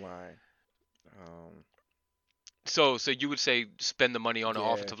 definitely O line. So you would say spend the money on an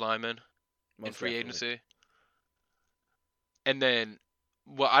Yeah, offensive lineman in most free definitely. agency, and then,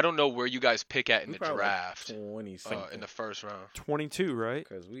 well, I don't know where you guys pick at in We the probably like draft 20 in something the first round. 22, right?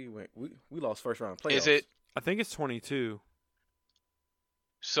 because we lost first round playoffs. Is it I think it's 22.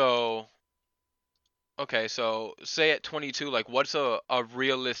 so? Okay, so say at 22, like what's a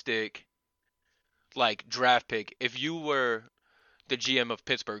realistic like draft pick? If you were the GM of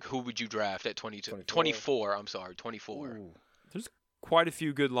Pittsburgh, who would you draft at 22? 24? 24, I'm sorry, 24. Ooh, There's quite a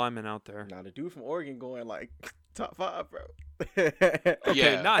few good linemen out there. now the dude from Oregon going like top 5, bro. Okay,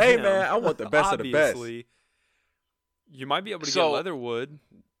 Yeah. not Hey, him. man, I want the best of the best. Obviously, you might be able to So- get Leatherwood.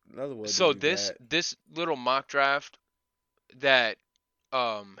 Another one. So would be this bad. this little mock draft that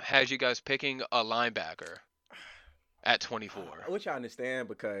has you guys picking a linebacker at 24. Which I understand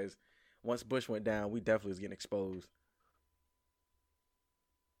because once Bush went down, we definitely was getting exposed.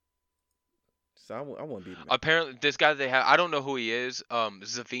 So I wouldn't beat him. Apparently, this guy they have, I don't know who he is.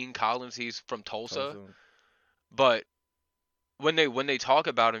 Zavine Collins, he's from Tulsa. But when they talk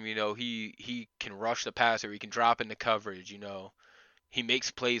about him, he can rush the passer, he can drop into coverage, he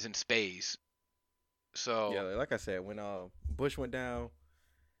makes plays in space. So Yeah, like I said, when Bush went down,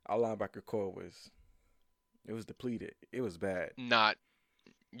 our linebacker core was depleted. It was bad. not,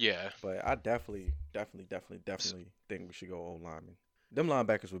 yeah. But I definitely think we should go old lineman. Them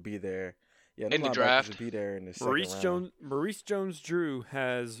linebackers would be there. Yeah, them In the linebackers draft? would be there in the second round. Maurice Jones-Drew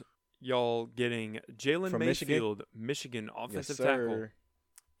has y'all getting Jalen From Michigan? Mayfield, Michigan Yes, offensive sir. tackle.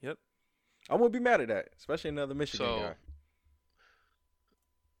 Yep. I wouldn't be mad at that, especially another Michigan So-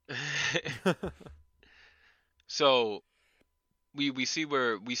 guy. So we see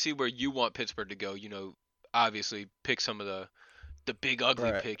where you want Pittsburgh to go. Obviously pick some of the big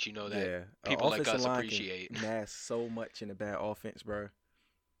ugly Bruh, picks. That Yeah, people like offensive us line appreciate. can mask so much in a bad offense, bro.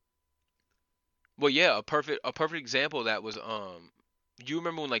 Well, yeah, a perfect example of that was you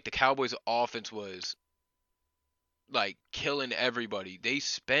remember when like the Cowboys' offense was like killing everybody? They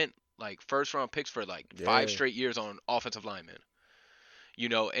spent like first round picks for like 5 Yeah. straight years on offensive linemen.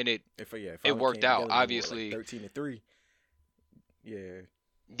 And it If it It worked out, obviously. 13-3. Yeah,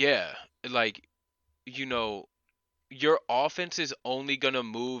 yeah, like your offense is only gonna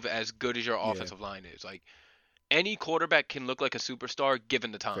move as good as your Yeah. offensive line is. Like any quarterback can look like a superstar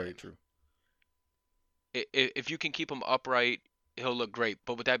given the very time. true. If you can keep him upright, he'll look great.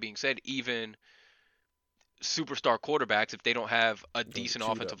 But with that being said, even superstar quarterbacks, if they don't have a decent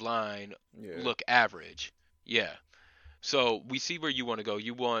cheat offensive up. line, Yeah, look average. Yeah. So we see where you want to go.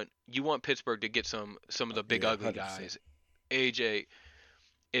 You want Pittsburgh to get some of the big Yeah, ugly 100%. guys. AJ,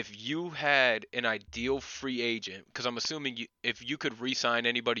 if you had an ideal free agent, because I'm assuming if you could re-sign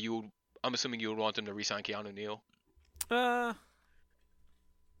anybody, I'm assuming you would want them to re-sign Keanu Neal. The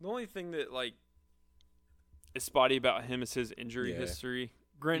only thing that like is spotty about him is his injury Yeah. history.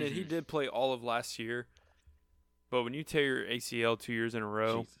 Granted, he Mhm. did play all of last year, but when you tear your ACL 2 years in a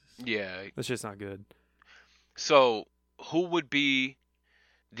row, Jesus. Yeah. that's just not good. So who would be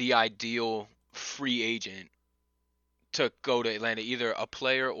the ideal free agent to go to Atlanta? Either a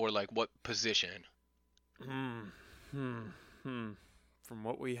player or like what position? From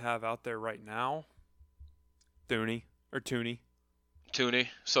what we have out there right now, Tooney. Tooney.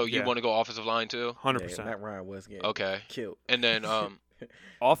 So you Yeah. want to go offensive line too? 100%. Yeah, Matt Ryan was getting Okay. killed. And then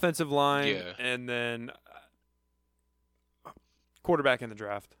Offensive line, Yeah. and then quarterback in the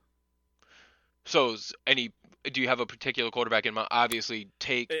draft. so do you have a particular quarterback in mind? Obviously,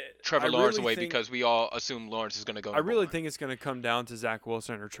 take Trevor I Lawrence really away think- because we all assume Lawrence is going to go. I really think it's going to come down to Zach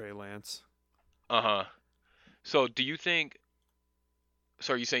Wilson or Trey Lance. So do you think?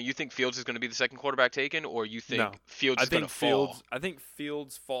 So are you saying you think Fields is going to be the second quarterback taken, or you think No. Fields I is going to think fall? Fields. I think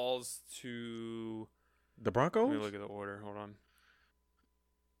Fields falls to. The Let Broncos? me look at the order. Hold on.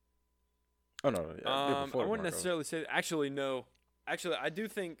 Oh no, yeah, I before the wouldn't Broncos. necessarily say. Actually, no. Actually, I do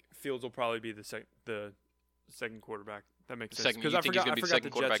think Fields will probably be the second quarterback. That makes sense. Second- Because you I think he's forgot, gonna I be the forgot second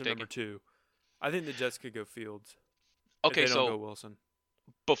the quarterback Jets at number 2. I think the Jets could go Fields. Okay, if they don't so go Wilson.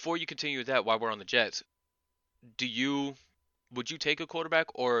 before you continue with that, while we're on the Jets, would you take a quarterback,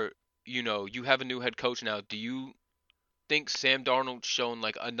 or you have a new head coach now? Do you think Sam Darnold's shown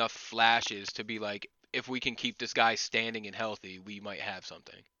like enough flashes to be like, if we can keep this guy standing and healthy, we might have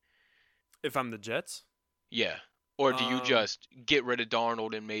something? If I'm the Jets, Yeah. Or do you Um, just get rid of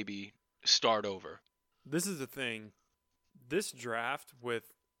Darnold and maybe start over? this is the thing. This draft,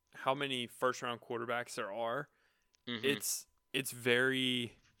 with how many first-round quarterbacks there are, Mhm. it's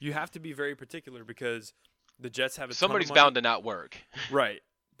very. You have to be very particular because the Jets have a Somebody's ton of money. bound to not work. Right,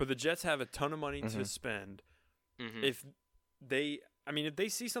 but the Jets have a ton of money to Mhm. spend. Mhm. If they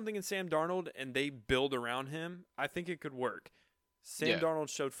see something in Sam Darnold and they build around him, I think it could work. Sam Yeah. Darnold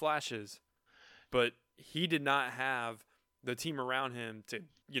showed flashes, but he did not have the team around him to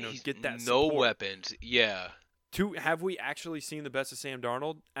He's get that no support. weapons. Yeah. Have we actually seen the best of Sam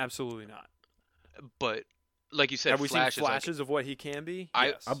Darnold? Absolutely not. But like you said, Have we flashes. seen flashes of what he can be? I-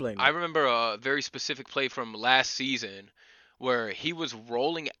 Yes. I blame I that. remember a very specific play from last season where he was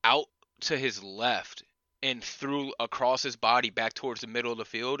rolling out to his left and threw across his body back towards the middle of the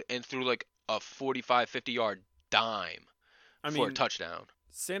field and threw like a 45, 50-yard dime I for a mean, touchdown.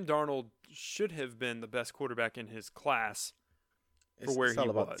 Sam Darnold should have been the best quarterback in his class for It's, where it's all he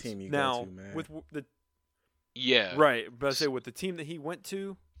about was. the team you now, go to, man. with the Yeah. right, but I say with the team that he went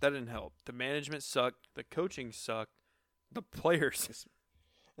to, that didn't help. The management sucked. The coaching sucked. The players.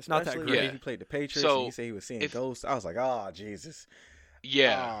 not that Especially great. when Yeah. he played the Patriots So, and he said he was seeing if- ghosts. I was like, oh, Jesus.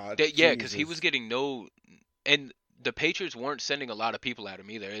 Yeah. Ah, Yeah, because he was Jesus. getting no. And the Patriots weren't sending a lot of people at him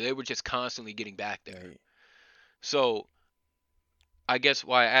either. They were just constantly getting back there. Like, So, I guess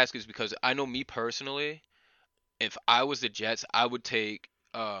why I ask is because I know me personally, if I was the Jets, I would take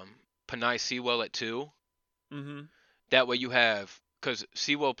Panay Sewell at 2. Mm-hmm. That way you have, because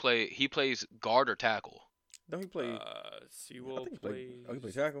Sewell plays guard or tackle. don't he play? Sewell I think he plays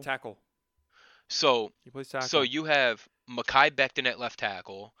plays tackle. tackle. So He plays tackle. so you have Mekhi Becton at left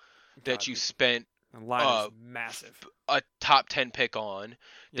tackle that God, you spent the line uh, is massive. a top 10 pick on.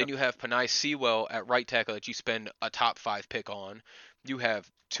 Then Yep. you have Panay Sewell at right tackle that you spend a top 5 pick on. You have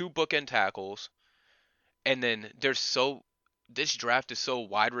 2 bookend tackles. And then this draft is so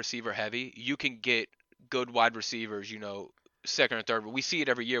wide receiver heavy. You can get good wide receivers, second or third. But we see it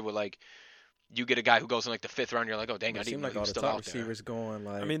every year where like you get a guy who goes in like the 5th round, you're like, oh dang, I It didn't seemed know like he all was the still top out there. receivers going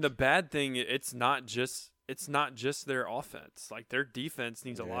like. I mean, the bad thing, it's not just their offense. Like their defense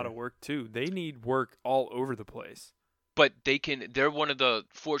needs a lot Yeah. of work too. They need work all over the place. But they're one of the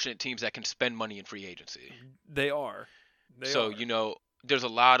fortunate teams that can spend money in free agency. They are. So, there's a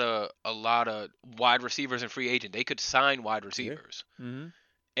lot of wide receivers in free agent. They could sign wide receivers Mm-hmm.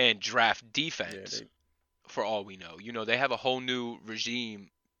 and draft yeah, defense for all we know. They have a whole new regime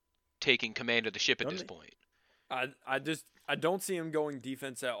taking command of the ship at Don't this they? point. I don't see him going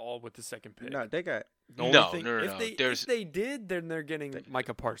defense at all with the second pick. no, they got. The only No, thing, no, no, if no. They, There's- if they did, then they're getting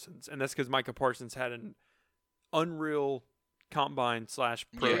Micah Parsons, and that's because Micah Parsons had an unreal combine / pro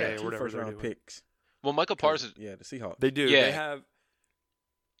Yeah. day They or got 2 whatever first they're round doing. picks. Well, Michael 'Cause, Parsons. Yeah, the Seahawks. They do. Yeah. They have.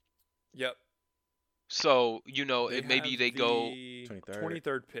 Yep. So maybe have they go. the 23rd.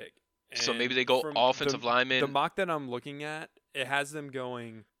 23rd pick. So maybe And they go from offensive lineman. The mock that I'm looking at, it has them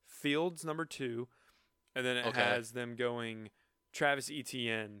going Fields number 2, and then it Okay. has them going Travis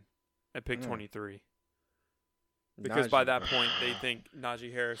Etienne at pick Mm. 23. Because by Najee. that point, they think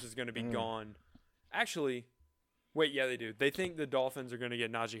Najee Harris is going to be gone. Actually, wait, yeah, they do. They think the Dolphins are going to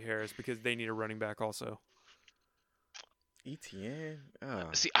get Najee Harris because they need a running back also. ETN. Oh,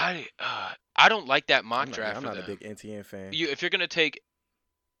 See, I don't like that mock I'm draft. I'm for not a them. big NTN fan. If you're gonna take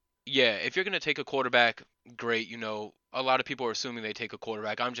a quarterback, great. A lot of people are assuming they take a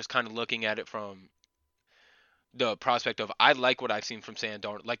quarterback. I'm just kind of looking at it from the prospect of I like what I've seen from Sam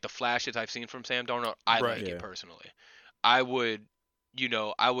Darnold, like the flashes I've seen from Sam Darnold. I Right. like Yeah. it personally. I would,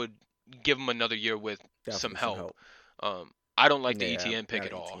 I would give him another year with some Definitely help. I don't like the Yeah, ETN pick not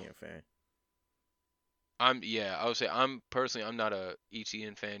at an all. ETN fan. I would say I'm not a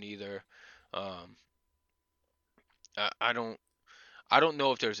ETN fan either. Um, I don't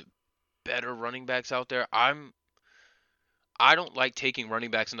know if there's better running backs out there. I don't like taking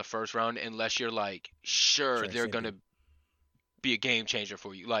running backs in the first round unless you're like sure they're gonna Transcending. be a game changer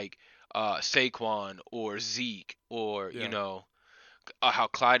for you, like Saquon or Zeke or Yeah. how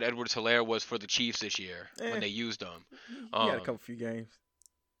Clyde Edwards-Helaire was for the Chiefs this year when Eh, they used him. he had a couple few games.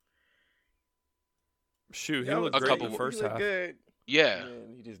 Shoot, he Yeah, looked A great in couple- the first he looked half. good. Yeah.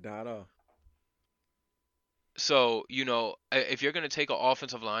 And he just died off. So, if you're going to take an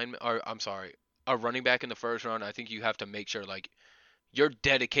offensive line, or I'm sorry, a running back in the first round, I think you have to make sure like you're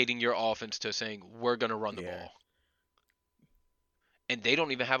dedicating your offense to saying we're going to run the Yeah. ball. And they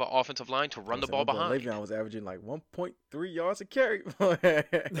don't even have an offensive line to run the ball behind. Le'Veon was averaging like 1.3 yards a carry.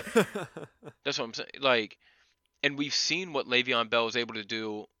 That's what I'm saying. Like, and we've seen what Le'Veon Bell is able to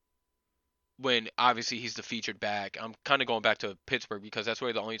do when obviously he's the featured back. I'm kind of going back to Pittsburgh because that's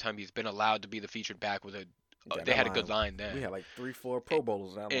really the only time he's been allowed to be the featured back with they had a good line then. We had like 3-4 Pro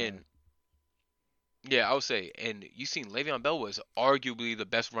Bowlers down And line. yeah, I would say, and you seen Le'Veon Bell was arguably the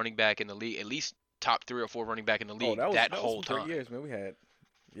best running back in the league, at least top 3 or 4 running back in the league that whole was some time. great years, man. We had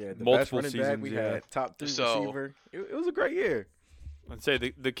the Multiple best running back. We seasons, yeah. had top 3 So- receiver. It was a great year. I'd say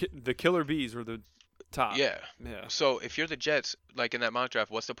the killer bees were the top. Yeah. Yeah. So if you're the Jets, like in that mock draft,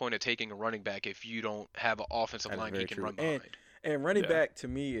 what's the point of taking a running back if you don't have an offensive That is line very he can true. run behind? And running Yeah. back to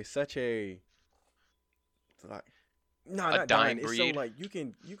me is such a like not dying It's breed? so like you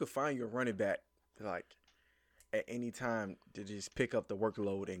can find your running back like at any time to just pick up the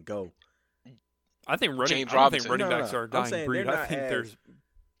workload and go. I think running. James I don't think Robinson. running No, backs no. are a I'm dying saying breed. they're I not think as- there's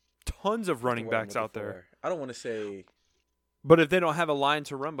tons of running That's what I'm backs out looking there. for. I don't want to say But if they don't have a line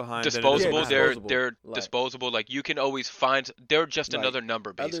to run behind, then it doesn't Disposable, Yeah, matter. they're disposable. Like- disposable. Like you can always find. They're just Like, another number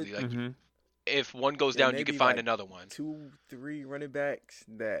other- basically. Like Mhm. if one goes Yeah, down, you maybe can find like another one. 2-3 running backs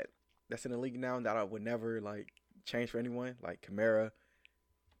that's in the league now that I would never like change for anyone, like Kamara,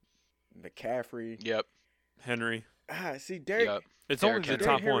 McCaffrey. Yep. Derek. Yep. It's Derrick only the Henry.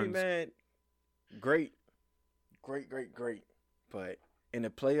 top Henry, ones. man, great. But in the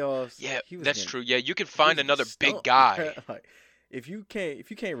playoffs, Yeah, he was that's getting- true. Yeah, you can he find was another big stumped. guy. Like if you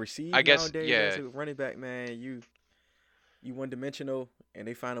can't receive I guess, nowadays yeah. as a running back, man, you one dimensional, and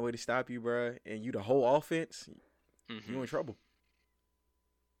they find a way to stop you, bruh, and you the whole offense, Mhm. you in trouble.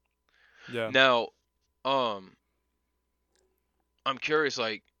 Yeah. Now, I'm curious,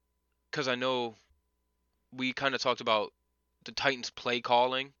 like, because I know we kind of talked about the Titans' play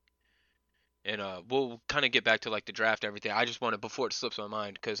calling, and we'll kind of get back to like the draft and everything. I just wanted before it slips my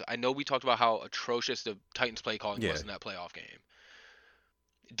mind because I know we talked about how atrocious the Titans' play calling Yeah. was in that playoff game.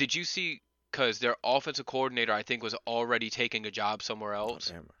 Did you see? Because their offensive coordinator, I think, was already taking a job somewhere Oh, else.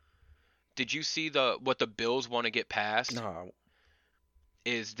 damn. Did you see what the Bills want to get past? No,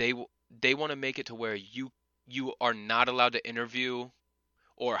 Is they want to make it to where you are not allowed to interview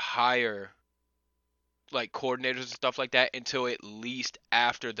or hire like coordinators and stuff like that until at least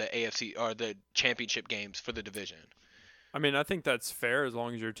after the AFC or the championship games for the division. I mean, I think that's fair as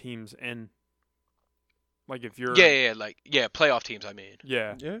long as your team's in. Like if you're. Yeah, playoff teams. I mean,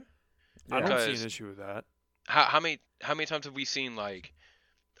 Yeah. yeah. I don't see Because- an issue with that. how many times have we seen like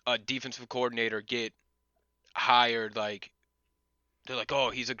a defensive coordinator get hired like? They're like, oh,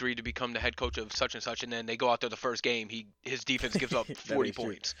 he's agreed to become the head coach of such and such, and then they go out there the first game, his defense gives up That 40 is true.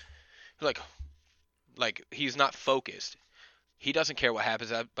 points. You're like he's not focused. He doesn't care what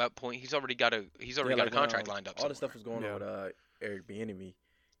happens at that point. He's already got a like, contract when, lined up. All this somewhere. stuff was going Yeah. on with Eric Bieniemy,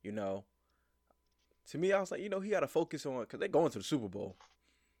 you know. To me, I was like, he got to focus on because they're going to the Super Bowl.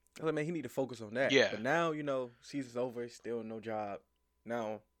 I was like, man, he need to focus on that. Yeah. But now, season's over, still no job.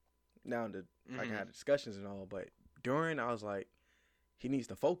 Now I Mhm. can have discussions and all, but during, I was like, he needs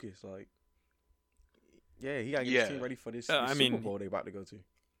to focus. Like, yeah, he got to get his Yeah. team ready for this, I this mean, Super Bowl they about to go to.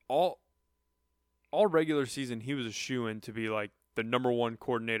 All regular season, he was a shoo-in to be like the number one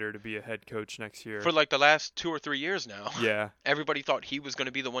coordinator to be a head coach next year. For like the last 2 or 3 years now. Yeah. Everybody thought he was going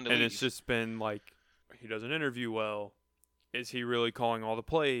to be the one to And lead. it's just been like he doesn't interview well. Is he really calling all the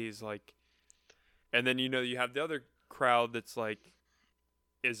plays? Like, and then you have the other crowd that's like,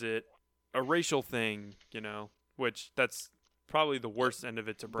 is it a racial thing? Which that's probably the worst end of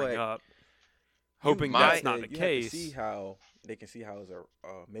it to bring But up. Hoping might- that's not the you case. Have to see how they can see how it's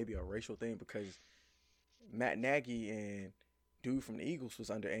maybe a racial thing because Matt Nagy and dude from the Eagles was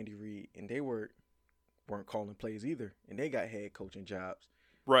under Andy Reid, and they were weren't calling plays either, and they got head coaching jobs.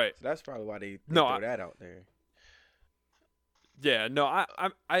 Right. So that's probably why they No, throw that out there. Yeah, no,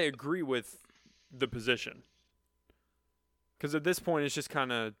 I agree with the position. Because at this point, it's just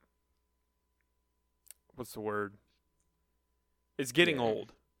kind of, what's the word? It's getting Yeah.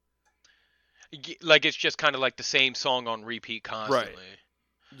 old. Like it's just kind of like the same song on repeat constantly.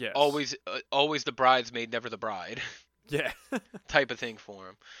 Yes. Always the bridesmaid, never the bride, Yeah. type of thing for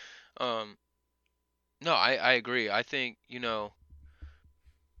him. No, I agree. I think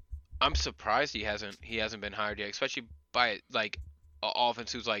I'm surprised he hasn't been hired yet, especially by like an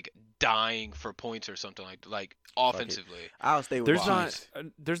offense who's like dying for points or something like offensively. I'll stay with There's the not Chiefs.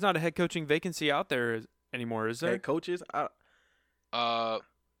 there's not a head coaching vacancy out there anymore, is there? Head coaches. I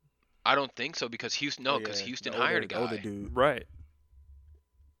don't think so because Houston the hired a older- guy. older dude. Right.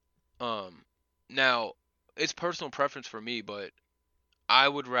 Now it's personal preference for me, but I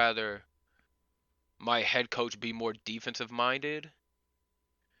would rather my head coach be more defensive minded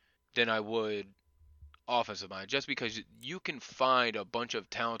than I would offensive minded. Just because you can find a bunch of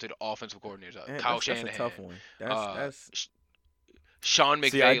talented offensive coordinators, Man, Kyle that's Shanahan, a tough one. uh, That's Sean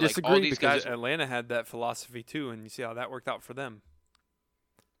McVay, See, I like disagree all these because guys. Atlanta had that philosophy too, and you see how that worked out for them.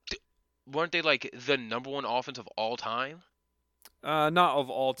 Weren't they like the number one offense of all time? Not of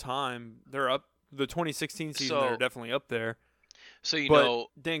all time. They're up. The 2016 season, they're So- definitely up there. So But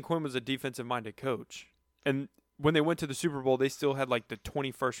Dan Quinn was a defensive-minded coach, and when they went to the Super Bowl, they still had like the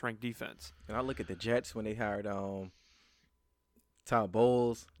 21st ranked defense. and I look at the Jets when they hired Todd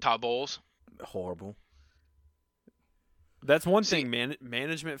Bowles. Todd Bowles. Horrible. That's one See- thing.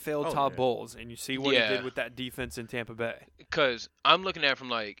 Management failed Oh, Todd yeah. Bowles, and you see what Yeah. he did with that defense in Tampa Bay. Because I'm looking at it from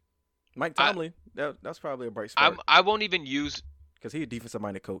like Mike I- Tomlin. That's probably a bright spot I won't even use. because he's a defensive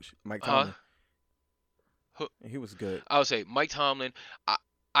minded coach. Mike Huh? Tomlin. Who- And he was good. I would say Mike Tomlin.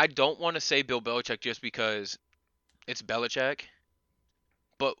 I don't want to say Bill Belichick just because it's Belichick,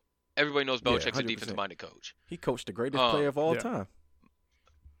 but everybody knows Yeah, Belichick's a 100%. defensive-minded coach. He coached the greatest Um, player of all yeah. time,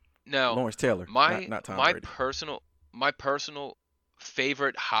 Now, Lawrence Taylor. my not Tom my Brady. personal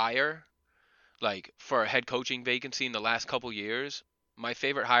favorite hire, like for a head coaching vacancy in the last couple years, my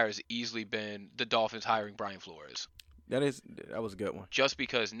favorite hire has easily been the Dolphins hiring Brian Flores. That was a good one. Just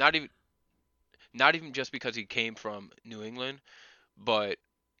because not even just because he came from New England, but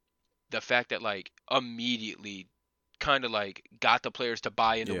the fact that like immediately kind of like got the players to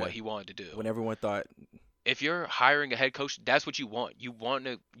buy into Yeah. what he wanted to do. When everyone thought, If you're hiring a head coach, that's what you want. You want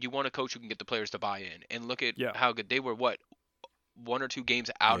a coach who can get the players to buy in. And look at Yeah. how good they were. What, 1 or 2 games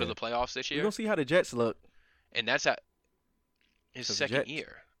out of Yeah. the playoffs this we're year, gonna see how the Jets look. and that's at his 'Cause the second Jets-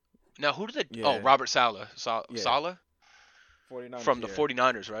 year. Now who did Yeah. Robert Saleh, Yeah. Saleh 49ers, from the yeah.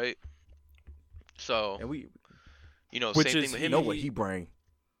 49ers, right? So And we Which same is thing with he- him. know what he bring.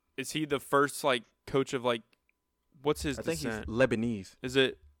 Is he the first like coach of like, what's his I think descent? he's Lebanese. Is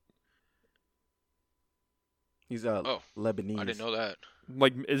it He's Oh, Lebanese. I didn't know that.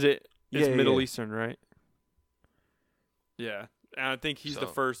 like it's Yeah, Middle yeah. Eastern, right? Yeah, and I think he's the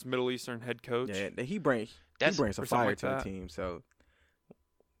So- first Middle Eastern head coach. Yeah, he brings That's some or something fire like to that. the team. So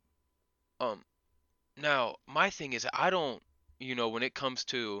Now my thing is I don't, when it comes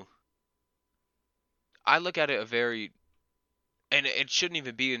to, I look at it and it shouldn't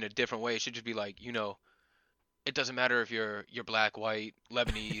even be in a different way. It should just be like, it doesn't matter if you're black, white,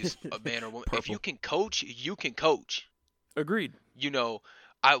 Lebanese, a man or woman. If Purple. you can coach, you can coach. Agreed.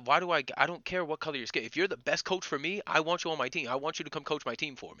 I don't care what color your skin. If you're the best coach for me, I want you on my team. I want you to come coach my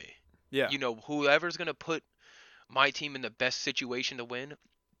team for me. Yeah. Whoever's gonna put my team in the best situation to win,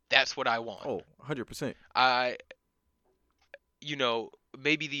 that's what I want. 100%.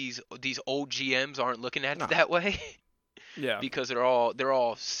 Maybe these old GMs aren't looking at Nah. it that way Yeah. because they're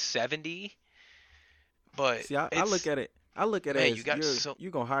all 70. But See, I look at it. I look at man, it as you got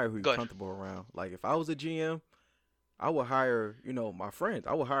you're gonna hire who Go you're ahead. comfortable around. Like if I was a GM, I would hire my friends.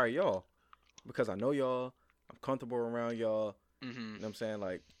 I would hire y'all because I know y'all. I'm comfortable around y'all. hmm You know what I'm saying?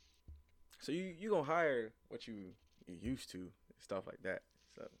 Like, so you gonna hire what you used to, stuff like that.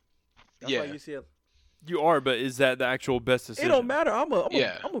 So that's why Yeah. you see it. You are, but is that the actual best It decision? don't matter. I'm a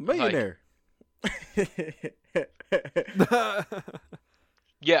Yeah, millionaire.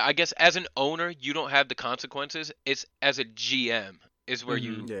 Yeah, I guess as an owner, you don't have the consequences. It's as a GM is where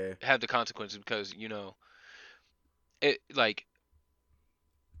you yeah. have the consequences because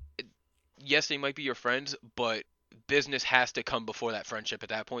yes, they might be your friends, but business has to come before that friendship at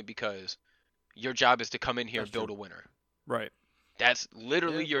that point because your job is to come in here That's and build true. a winner. Right. That's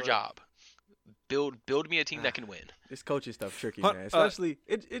literally Yeah, your but- job. Build me a team that can win. This coaching stuff tricky, Huh, man. Especially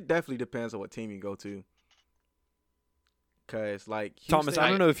it definitely depends on what team you go to. Cause like Thomas, Houston, I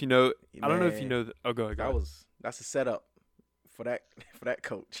don't know if you know. I don't know if you man, know. Oh, go ahead. Go ahead. that's a setup for that for that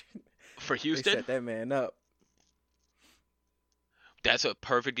coach. For They Houston, set that man up. that's a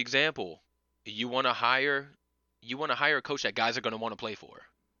perfect example. You want to hire a coach that guys are going to want to play for.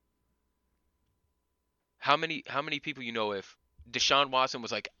 How many people you know if Deshaun Watson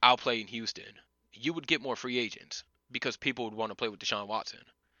was like, I'll play in Houston, you would get more free agents because people would want to play with Deshaun Watson.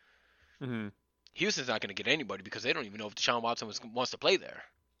 Mm-hmm. Houston's not going to get anybody because they don't even know if Deshaun Watson wants to play there.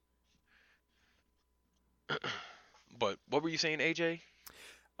 But what were you saying, AJ?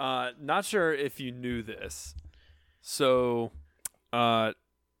 Not sure if you knew this. So,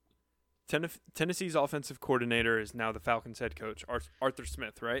 Tennessee's offensive coordinator is now the Falcons head coach, Arthur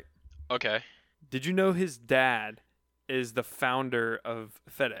Smith, right? Okay. Did you know his dad is the founder of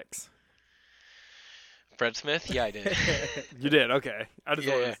FedEx? Fred Smith? Yeah, I did. You did? Okay. I just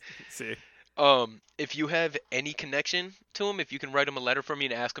wanted Yeah. to see. If you have any connection to him, if you can write him a letter for me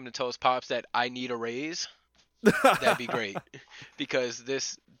and ask him to tell his pops that I need a raise, that'd be great. Because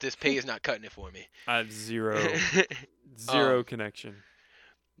this pay is not cutting it for me. I have zero connection.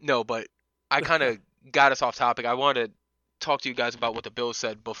 No, but I kind of got us off topic. I wanted to talk to you guys about what the Bills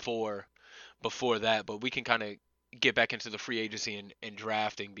said before that, but we can kind of get back into the free agency and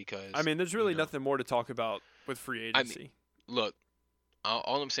drafting because I mean, there's really you know, nothing more to talk about with free agency. look,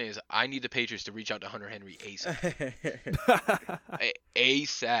 all I'm saying is I need the Patriots to reach out to Hunter Henry ASAP.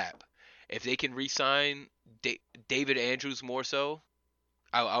 ASAP. If they can re-sign David Andrews more so,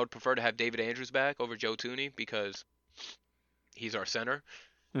 I would prefer to have David Andrews back over Joe Thuney because he's our center.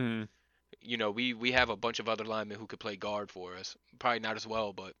 Mhm. You know, we have a bunch of other linemen who could play guard for us. Probably not as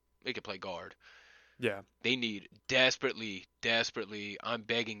well, but they could play guard. Yeah. They need desperately, I'm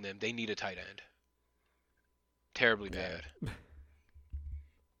begging them, they need a tight end. Terribly bad.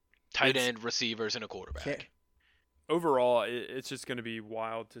 Tight end, receivers, and a quarterback. Overall, it's just going to be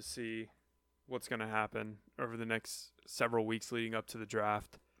wild to see what's going to happen over the next several weeks leading up to the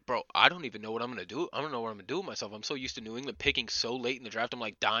draft. Bro, I don't even know what I'm going to do. I don't know what I'm going to do with myself. I'm so used to New England picking so late in the draft. I'm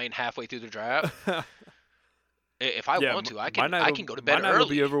like dying halfway through the draft. If I want to, I can go to bed my night will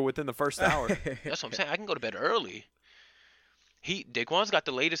early. be over within the first hour. That's what I'm saying. I can go to bed early. Daquan's got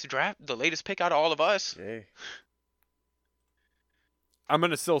the latest pick out of all of us. Yeah. I'm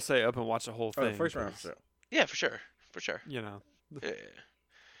going to still stay up and watch the whole thing. The first round, for sure. Yeah, for sure. You know. Yeah.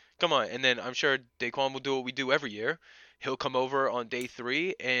 Come on, and then I'm sure Daquan will do what we do every year. He'll come over on day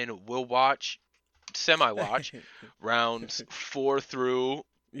 3, and we'll semi-watch, rounds 4 through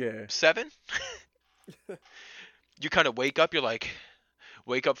 7. You kind of wake up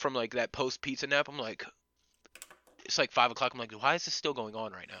from like that post-pizza nap. I'm like, it's like 5 o'clock. I'm like, why is this still going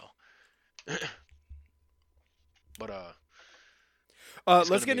on right now? But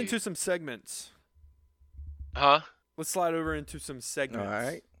let's get into some segments. Huh? Let's slide over into some segments. All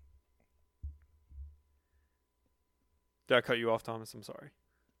right. Did I cut you off, Thomas? I'm sorry.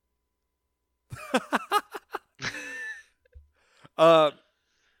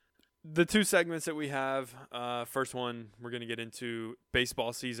 The two segments that we have, first one we're going to get into,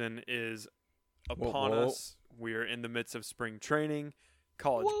 baseball season is upon us. We're in the midst of spring training.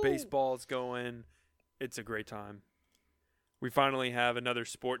 College baseball is going. It's a great time. We finally have another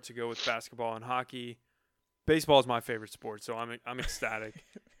sport to go with basketball and hockey. Baseball is my favorite sport, so I'm ecstatic.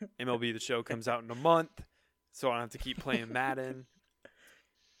 MLB The Show comes out in a month, so I don't have to keep playing Madden.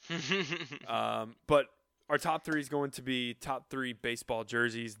 But our top 3 is going to be top 3 baseball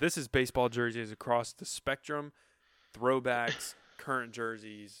jerseys. This is baseball jerseys across the spectrum. Throwbacks, current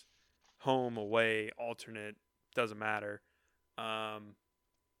jerseys, home, away, alternate, doesn't matter.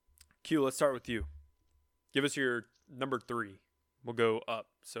 Q, let's start with you. Give us your number 3. We'll go up.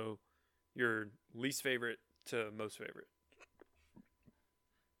 So your least favorite to most favorite.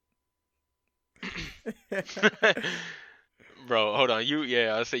 Bro, hold on.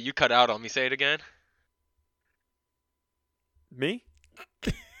 I say you cut out on me. Say it again. Me?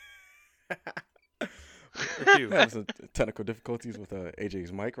 Having some technical difficulties with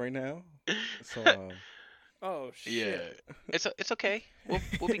AJ's mic right now. So oh shit. Yeah. It's okay.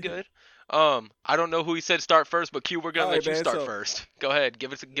 We'll be good. I don't know who he said start first, but Q, we're gonna let you start first. Go ahead.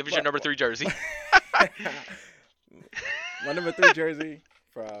 Give us your number 3 jersey. My number 3 jersey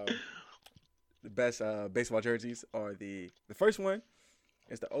from the best baseball jerseys are the first one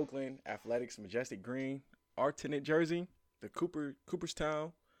is the Oakland Athletics Majestic Green alternate jersey. The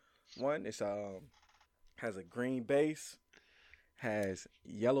Cooperstown one. It's has a green base, has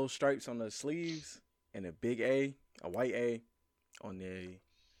yellow stripes on the sleeves, and a big A, a white A, on the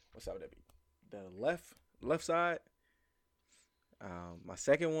what's that would that be? The left side. My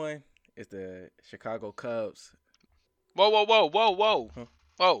second one is the Chicago Cubs Whoa, whoa, whoa, whoa, whoa, Huh?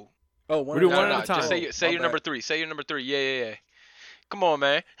 whoa. Oh, We do No, one no, at no. a Just time. say my your number bad. 3. Say your number 3. Yeah, yeah, yeah. Come on,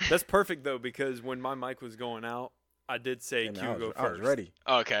 man. That's perfect though, because when my mic was going out, I did say Yeah, man, Q go I was first. ready.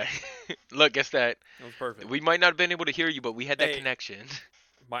 Okay. Look, guess that. That was perfect. We might not have been able to hear you, but we had that Hey. connection.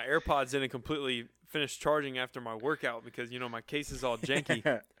 My AirPods didn't completely finish charging after my workout because my case is all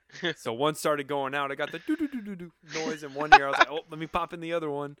janky. So one started going out. I got the do do do do do noise in one ear. I was like, oh, let me pop in the other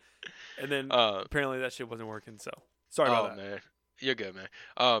one, and then apparently that shit wasn't working. So sorry about that. Man, you're good, man.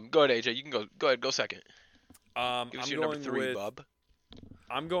 Go ahead, AJ. You can go. Go ahead, go second. Give us your number 3, bub.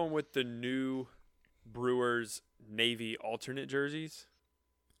 I'm going with the new Brewers Navy alternate jerseys.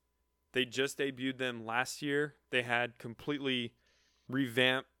 They just debuted them last year. They had completely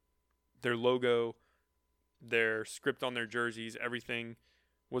revamped their logo, their script on their jerseys. Everything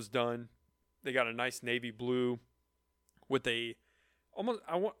was done. They got a nice navy blue with a almost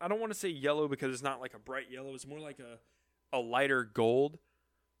I don't want to say yellow because it's not like a bright yellow. It's more like a lighter gold.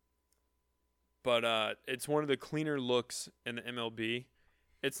 But it's one of the cleaner looks in the MLB.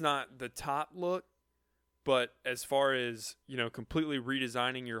 It's not the top look, but as far as, completely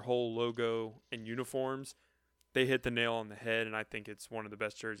redesigning your whole logo and uniforms, they hit the nail on the head, and I think it's one of the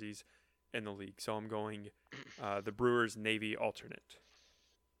best jerseys in the league. So I'm going the Brewers Navy alternate.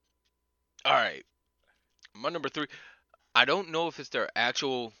 All right. My number 3. I don't know if it's their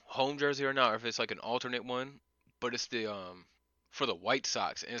actual home jersey or not, or if it's like an alternate one, but it's the for the White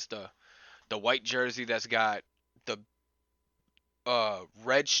Sox, and it's the white jersey that's got the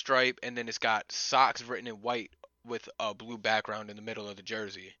red stripe, and then it's got Sox written in white with a blue background in the middle of the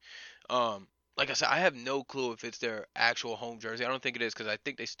jersey. Like I said, I have no clue if it's their actual home jersey. I don't think it is, because I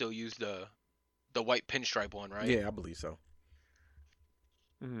think they still use the white pinstripe one, right? Yeah, I believe so.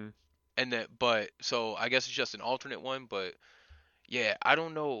 Mm-hmm. And then, but so I guess it's just an alternate one. But yeah, I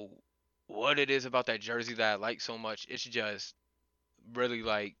don't know what it is about that jersey that I like so much. It's just really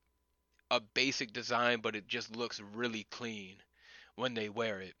like a basic design, but it just looks really clean when they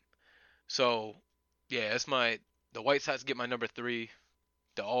wear it. So yeah, it's the White Sox get my number 3,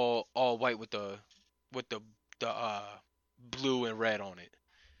 the all white with the blue and red on it.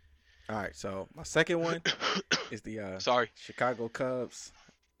 All right, so my second one is the Sorry. Chicago Cubs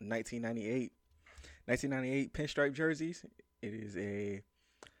 1998 pinstripe jerseys. It is the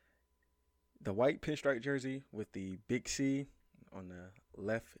white pinstripe jersey with the big C on the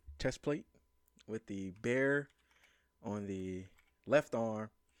left chest plate, with the bear on the left arm,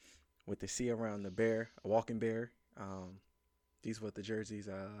 with the C around the bear, a walking bear. These were the jerseys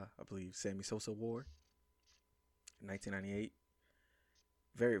I believe Sammy Sosa wore in 1998.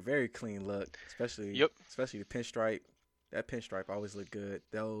 Very, very clean look, especially the pinstripe. That pinstripe always looked good.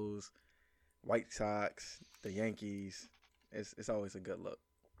 Those White Sox, the Yankees, it's always a good look.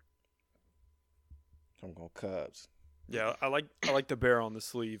 So I'm going Cubs. Yeah, I like the bear on the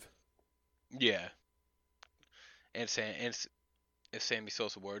sleeve. Yeah. And Sammy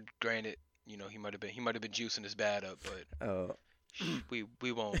Sosa word. Granted, he might have been juicing his bat up, but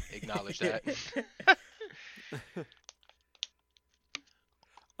we won't acknowledge that.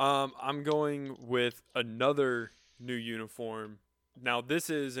 I'm going with another new uniform. Now, this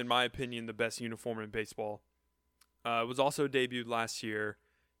is, in my opinion, the best uniform in baseball. It was also debuted last year.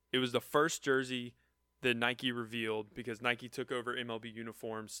 It was the first jersey that Nike revealed because Nike took over MLB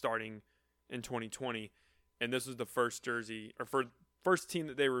uniforms starting in 2020, and this was the first jersey or first team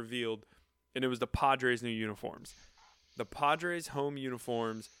that they revealed, and it was the Padres' new uniforms. The Padres' home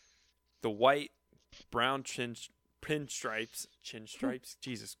uniforms, the white, brown pinstripes,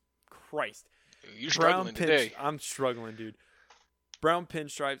 Jesus Christ. You're struggling today. I'm struggling, dude. Brown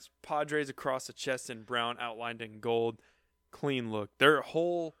pinstripes, Padres across the chest in brown, outlined in gold. Clean look. Their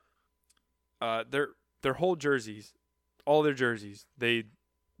whole jerseys, all their jerseys, they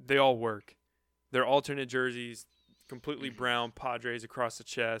all work. Their alternate jerseys, completely brown, Padres across the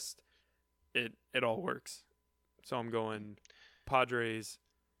chest. It all works. So I'm going Padres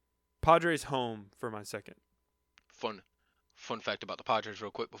home for my second. Fun fact about the Padres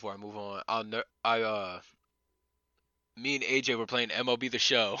real quick before I move on. Me and AJ were playing MLB The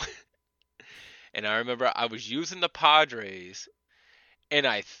Show. And I remember I was using the Padres and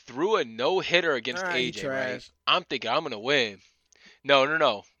I threw a no-hitter against AJ, right? I'm thinking I'm going to win. No.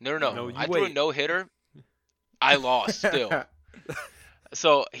 I threw a no-hitter. I lost still.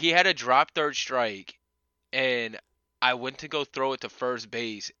 So he had a drop third strike, and I went to go throw it to first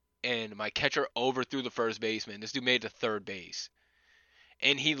base, and my catcher overthrew the first baseman. This dude made it to third base.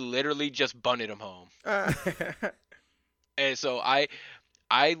 And he literally just bunted him home. And so I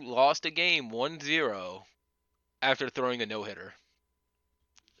lost a game 1-0 after throwing a no-hitter.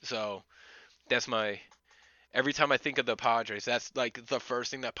 So that's my Every time I think of the Padres, that's like the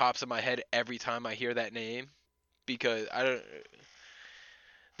first thing that pops in my head every time I hear that name, because I don't.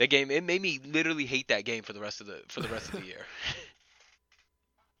 That game, it made me literally hate that game for the rest of the year.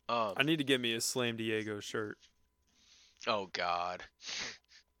 I need to get me a Slam Diego shirt. Oh God.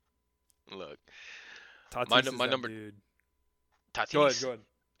 Look, Tatis my number dude. Tatis. Go ahead.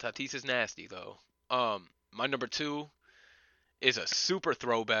 Tatis is nasty though. My number 2 is a super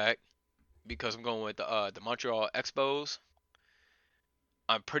throwback because I'm going with the Montreal Expos.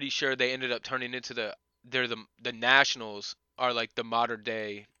 I'm pretty sure they ended up turning into the Nationals are like the modern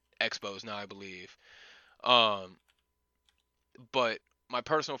day Expos now, I believe. Um, but my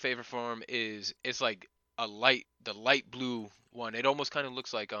personal favorite for them is it's like the light blue one. It almost kind of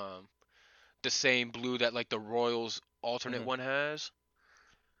looks like the same blue that like the Royals alternate Mhm. one has,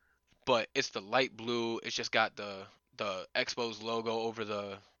 but it's the light blue. It's just got the Expos logo over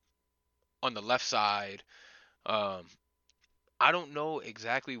the on the left side. Um, I don't know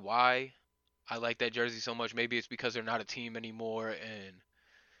exactly why I like that jersey so much. Maybe it's because they're not a team anymore, and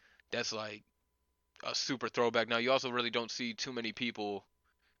that's like a super throwback. Now, you also really don't see too many people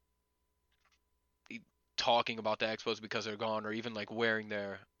talking about the Expos because they're gone, or even like wearing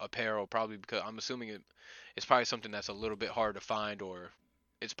their apparel. Probably because I'm assuming it's probably something that's a little bit hard to find, or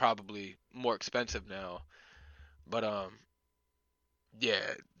it's probably more expensive now. But yeah,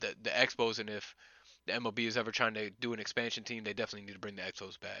 the Expos, and if the MLB is ever trying to do an expansion team, they definitely need to bring the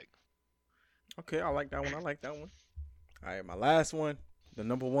Expos back. Okay, I like that one. All right, my last one, the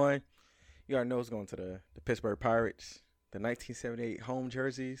number one. You already know it's going to the Pittsburgh Pirates, the 1978 home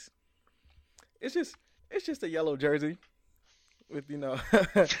jerseys. It's just a yellow jersey with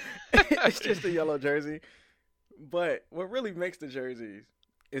it's just a yellow jersey. But what really makes the jerseys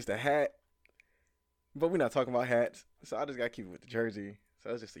is the hat. But we're not talking about hats, so I just gotta keep it with the jersey. So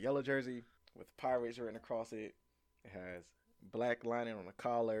it's just a yellow jersey with Pirates written across it. It has black lining on the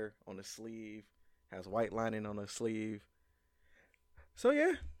collar, on the sleeve, has white lining on the sleeve. So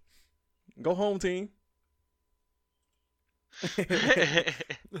yeah, go home team.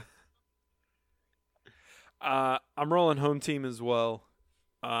 I'm rolling home team as well.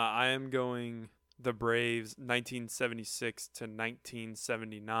 I am going the Braves 1976 to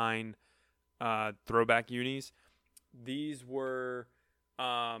 1979 throwback unis. These were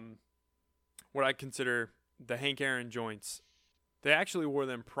what I consider the Hank Aaron joints. They actually wore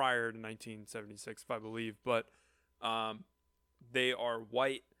them prior to 1976, if I believe, but they are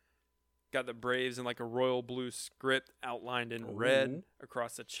white. Got the Braves in like a royal blue script outlined in red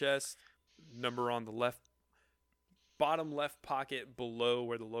across the chest. Number on the bottom left pocket below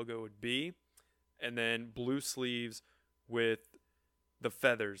where the logo would be. And then blue sleeves with the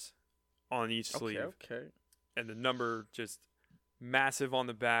feathers on each sleeve. Okay. And the number just massive on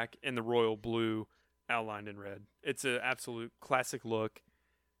the back in the royal blue outlined in red. It's an absolute classic look.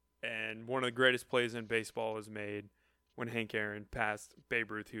 And one of the greatest plays in baseball was made when Hank Aaron passed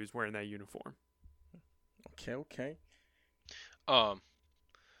Babe Ruth, who was wearing that uniform. Okay.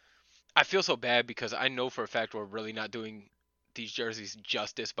 I feel so bad because I know for a fact we're really not doing these jerseys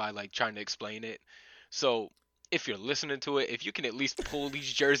justice by like trying to explain it. So if you're listening to it, if you can at least pull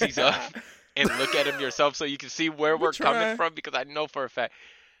these jerseys up and look at them yourself so you can see where we're coming from, because I know for a fact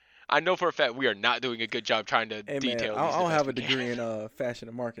we are not doing a good job trying to Hey man, detail I these. don't have a degree in fashion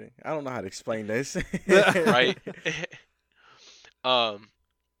and marketing. I don't know how to explain this. Right? But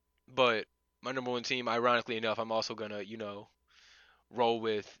my number one team, ironically enough, I'm also gonna, roll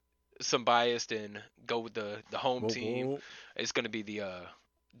with some bias and go with the home team. It's gonna be the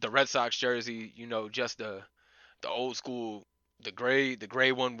Red Sox jersey, just the old school, the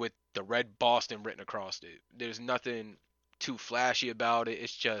gray one with the red Boston written across it. There's nothing too flashy about it.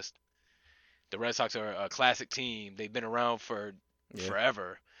 It's just the Red Sox are a classic team. They've been around for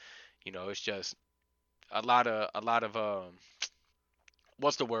forever. It's just a lot of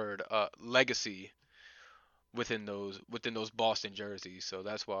what's the word? Legacy within those Boston jerseys. So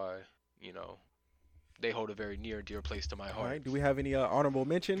that's why, they hold a very near and dear place to my All heart. right. Do we have any honorable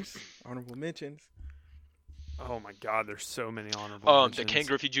mentions? Honorable mentions. Oh my God, there's so many honorable mentions. The Ken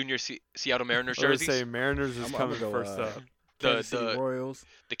Griffey Jr. Seattle Mariners I would jerseys. say Mariners is coming go, first up. Kansas City Royals.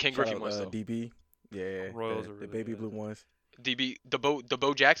 The Ken Shout Griffey out, ones though. DB. Yeah. Royals the are really baby good. blue ones. DB the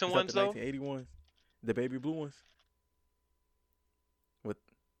Bo Jackson Is that ones the though. 1980 ones. The baby blue ones.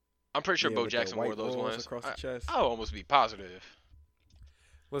 I'm pretty sure Bo with the Jackson white wore those rolls ones. across the chest. I'll almost be positive.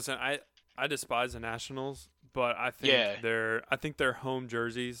 Listen, I despise the Nationals, but I think their home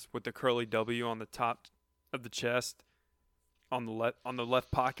jerseys with the curly W on the top of the chest, on the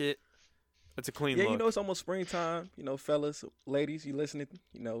left pocket, it's a clean look. It's almost springtime. Fellas, ladies, you listening?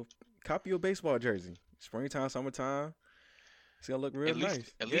 copy your baseball jersey. Springtime, summertime. It's gonna look real At least,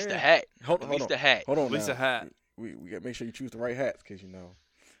 nice. at least the Yeah. hat. Hold At on. least the hat. Hold on At least now. a hat. We gotta make sure you choose the right hats because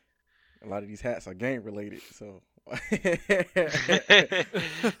a lot of these hats are game related. So,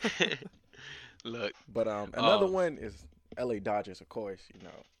 Look, but another one is L.A. Dodgers, of course.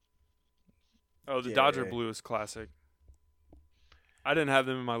 Oh, the Dodger Yeah. blue is classic. I didn't have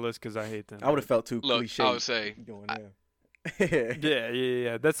them in my list because I hate them. I would have felt too look. cliche. I would say, Going I- there.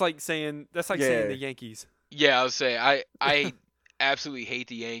 Yeah. That's like saying Yeah. the Yankees. yeah, I would say I absolutely hate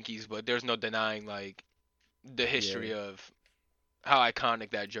the Yankees, but there's no denying like the history of how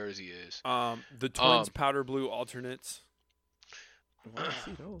iconic that jersey is. The Twins powder blue alternates. Well, I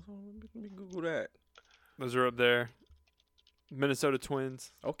see those. Let me Google that. Those are up there. Minnesota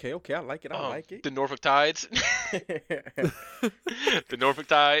Twins. Okay, I like it. I like it. The Norfolk Tides. The Norfolk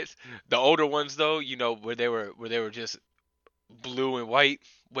Tides. The older ones though, where they were just blue and white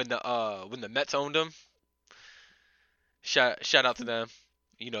when the Mets owned them. Shout out to them.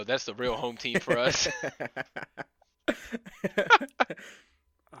 That's the real home team for us.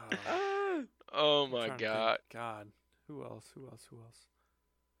 Oh I'm my trying to god. think. God. Who else?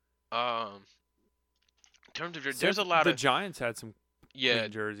 In terms of there's a lot the of Giants had some yeah,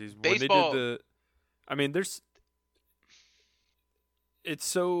 clean jerseys. baseball- When they did it's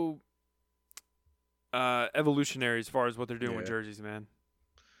so evolutionary as far as what they're doing with Yeah. jerseys, man.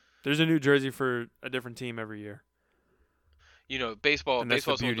 There's a new jersey for a different team every year. baseball. And that's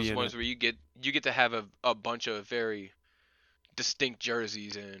the Baseball's one of beauty those in ones it. where you get to have a bunch of very distinct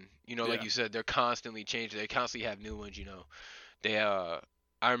jerseys, and like Yeah. you said, they're constantly changing. They constantly have new ones. They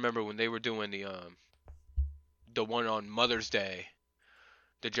I remember when they were doing the one on Mother's Day,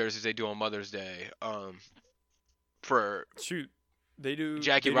 the jerseys they do on Mother's Day. For Shoot, they do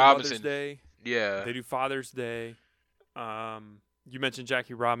Jackie they do Robinson. Mother's Day. yeah, They do Father's Day. You mentioned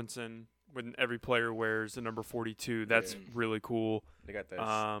Jackie Robinson when every player wears the number 42. That's Yeah. really cool. They got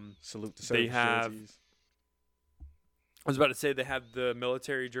that salute to they service have- jerseys. I was about to say they have the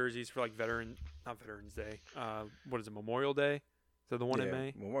military jerseys for like not Veterans Day. What is it, Memorial Day? Is that the one in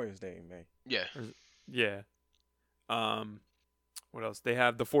May? Memorial Day in May. yeah. Yeah. What else? They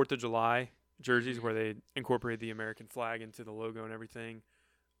have the 4th of July jerseys where they incorporate the American flag into the logo and everything.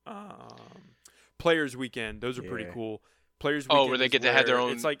 Players Weekend, those are pretty Yeah. cool. Players Weekend. Oh, where they is get to have their where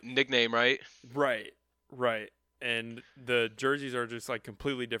own It's like nickname, right? right. And the jerseys are just like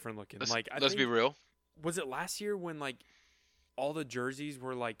completely different looking. Let's be real. Was it last year when like all the jerseys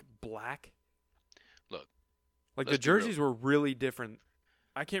were like black? Look, like the let's be real. jerseys were really different.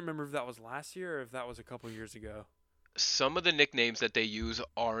 I can't remember if that was last year or if that was a couple years ago. Some of the nicknames that they use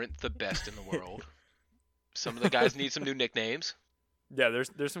aren't the best in the world. Some of the guys need some new nicknames, Yeah,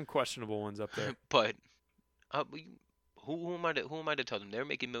 there's some questionable ones up there. but who am I to tell them they're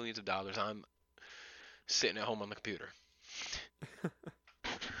making millions of dollars? I'm sitting at home on the computer.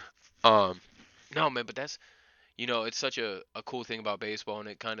 No man, but that's it's such a cool thing about baseball, and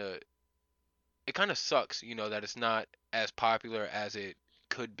it kind of sucks, that it's not as popular as it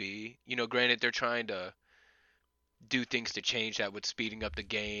could be. Granted, they're trying to do things to change that with speeding up the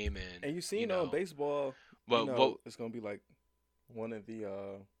game And you seen baseball, well, it's gonna be like one of the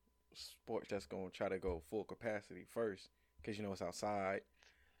sports that's gonna try to go full capacity first, because it's outside,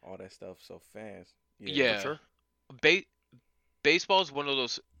 all that stuff. So fans, yeah, sure. Baseball is one of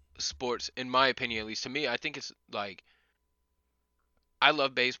those sports, in my opinion, at least to me. I think it's like I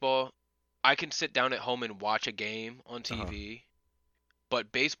love baseball. I can sit down at home and watch a game on TV,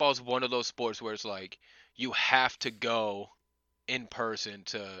 but baseball is one of those sports where it's like you have to go in person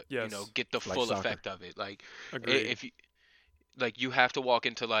to Yes. get the Like full soccer. effect of it. Like Agreed. if you have to walk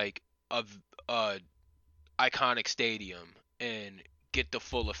into like a iconic stadium and get the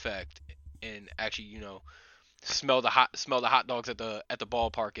full effect, and actually smell the hot dogs at the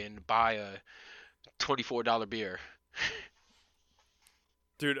ballpark and buy a $24 beer.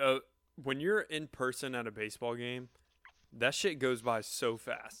 Dude, when you're in person at a baseball game, that shit goes by so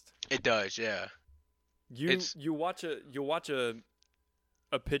fast. It does, yeah. You'll watch a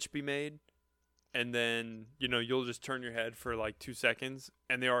pitch be made, and then you'll just turn your head for like 2 seconds,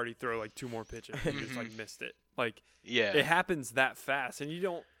 and they already throw like 2 more pitches. And you just like missed it. Like Yeah. it happens that fast, and you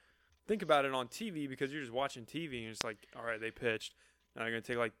don't think about it on TV because you're just watching TV and you're just like, all right, they pitched. Now they're gonna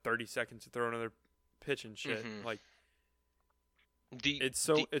take like 30 seconds to throw another pitch and shit. Mhm. Like The it's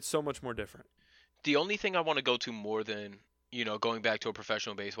so much more different. the only thing I want to go to more than, going back to a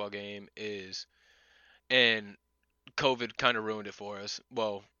professional baseball game is, and COVID kind of ruined it for us.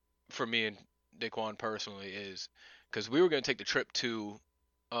 Well, for me and Daquan personally, is because we were going to take the trip to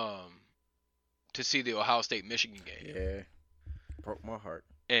see the Ohio State Michigan game. Yeah, broke my heart.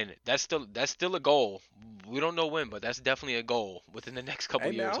 And that that's still a goal. We don't know when, but that's definitely a goal within the next couple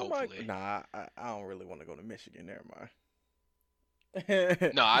Hey man, years, I'm like, hopefully. nah, I don't really want to go to Michigan. Never mind.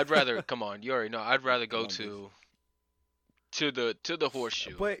 No, I'd rather come on. You already know. I'd rather go Columbus. to the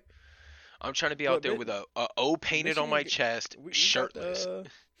horseshoe. But I'm trying to be out there Mi- with a O painted on my Michigan, chest, we got shirtless.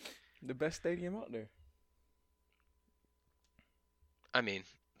 the best stadium out there. I mean,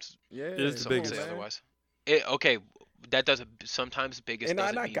 Yeah, is the some biggest. say man. otherwise. Okay, that doesn't sometimes biggest And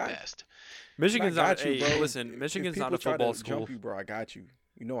doesn't I mean got- best. Michigan's I not. got you, Hey, bro. listen, If Michigan's not people a try to football school. Jump you, bro. I got you.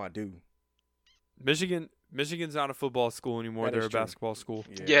 You know I do. Michigan's not a football school anymore. That They're is a true. basketball school.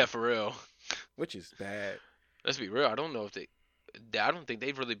 Yeah, for real. Which is bad. Let's be real. I don't know if I don't think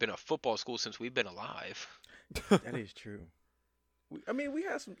they've really been a football school since we've been alive. That is true. I mean, we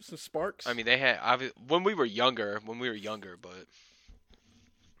had some sparks. I mean, they had when we were younger, but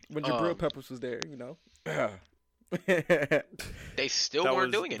when Jabril um, Peppers was there, you know. they still That weren't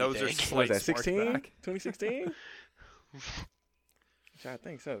was- doing that was their anything. What was that, Spark 16? back. 2016? I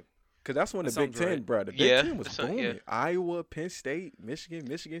think so. Because that's when That the Big sounds Ten, right. bro. The Big Yeah, Ten was that's not- booming. yeah. Iowa, Penn State,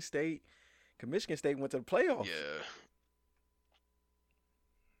 Michigan State. Because Michigan State went to the playoffs.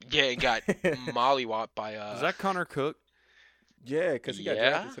 Yeah, it got mollywopped by Is that Connor Cook? Yeah, because he got Yeah?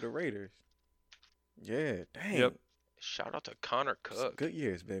 drafted to the Raiders. Yeah, dang. Yep. shout out to Connor Cook. Good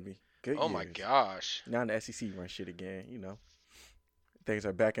years, baby. Good Oh years. my gosh. Now in the SEC run shit again, you know. Things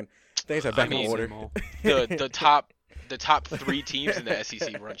are back in mean, order. Same old. The top 3 teams in the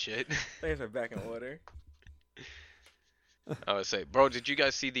SEC run shit. Things are back in order. I would say, bro, did you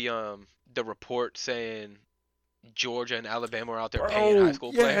guys see the report saying Georgia and Alabama are out there paying high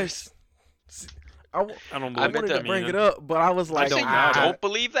school players? yes. I don't I I believe meant wanted to to bring mean, it up, but I was I like, say you nah. don't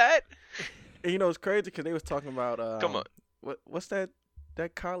believe that? You know, it's crazy because they was talking about Come on. what's that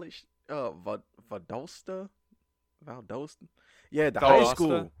college Valdosta? Yeah, the high Valdosta?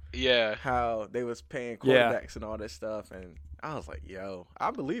 school. Yeah. How they was paying Yeah. quarterbacks and all that stuff, and I was like, yo,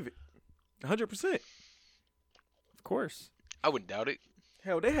 I believe it, 100%. Of course. I wouldn't doubt it.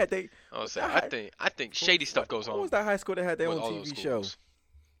 Hell, they had I would say, that I think shady stuff goes What on was that high school that had their with own all those TV show? schools.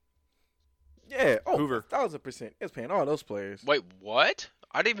 Yeah, Hoover. 1,000%. It was paying all those players. Wait, what?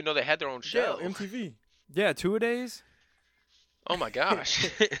 I didn't even know they had their own show. Yeah, MTV. Yeah, two-a-days. Oh my gosh.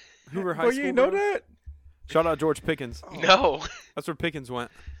 Hoover High Bro, School. you ain't know bro. that? Shout out George Pickens. Oh, No. That's where Pickens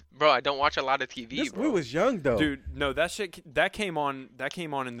went. Bro, I don't watch a lot of TV, bro. we was young though. Dude, no, that came on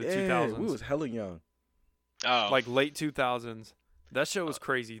in the yeah, 2000s. we was hella young. Oh. Like late 2000s. That show was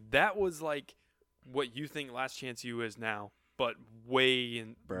crazy. That was like what you think Last Chance U is now, but way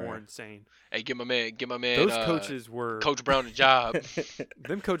Bruh. more insane. Hey, give my man Those coaches were Coach Brown a job.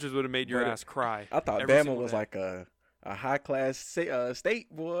 them coaches would have made your But ass cry. I thought every Bama single was day. like a high class state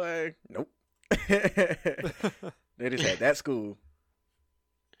boy. Nope. They just had that school.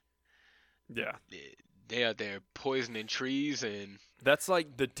 Yeah. They out there poisoning trees and That's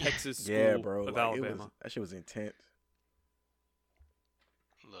like the Texas school Yeah, bro. of Like, Alabama. that shit was intense.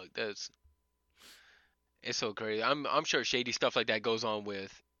 look, it's so crazy. I'm sure shady stuff like that goes on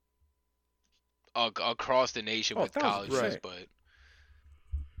with across the nation Oh, with 1000%. colleges, Right. but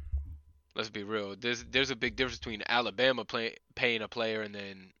let's be real. There's a big difference between Alabama paying a player and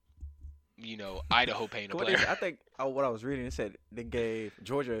then Idaho paying a What player. I think what I was reading, it said they gave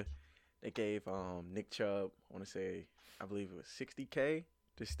Georgia, they gave Nick Chubb, I want to say, I believe it was $60K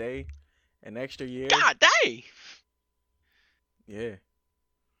to stay an extra year. God dang, Yeah.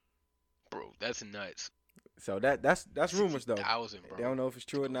 bro, that's nuts. So that's rumors though. 60,000, bro. They don't know if it's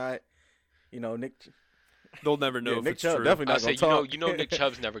true or not. You know, Nick. They'll never know yeah, if Nick it's Chubb true. definitely I not say gonna talk. Nick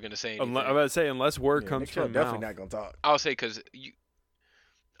Chubb's never gonna say anything. I'm about to say unless word Yeah, comes Nick from Chubb his definitely mouth. not gonna talk. I'll say because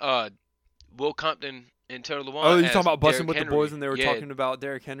Will Compton and Taylor Lewan. Oh, you asked talking about busting Derrick with Henry. the boys and they were Yeah, talking about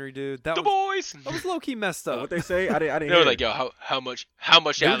Derrick Henry, dude? That the was boys. that was low key messed up. What they say? I didn't They hear. were like, yo, how much They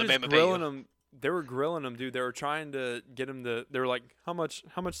were just Alabama pay grilling you? him. They were grilling him, dude. They were trying to get him to. They were like, "How much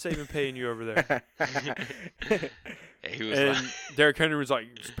Saban paying you over there?" And he was And like, Derrick Henry was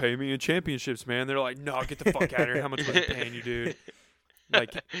like, "Just pay me in championships, man." They're like, "No, get the fuck out of here. How much was he paying you, dude?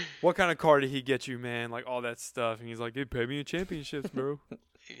 Like, what kind of car did he get you, man? Like all that stuff." And he's like, "Dude, pay me in championships, bro."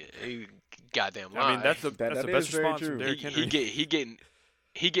 he goddamn lie. I mean, that's the That that's the is best very response true. from Derrick he, Henry.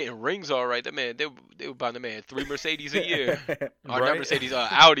 he getting rings all right. That man, they were buying the man 3 Mercedes a year. Or not Right? Mercedes,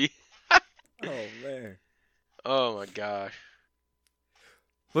 Audi. Oh man. Oh my gosh.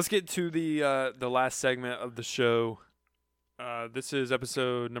 Let's get to the last segment of the show. This is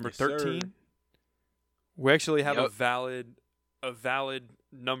episode number Yes, sir. 13. We actually have Yup. a valid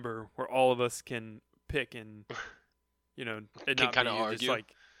number where all of us can pick and it Can not kinda be just argue. like,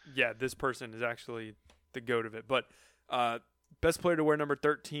 yeah, this person is actually the goat of it. But Best player to wear number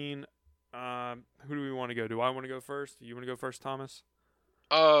 13. Who do we want to go? Do I want to go first? Do you want to go first, Thomas?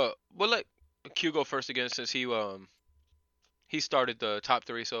 We'll let Q go first again since he started the top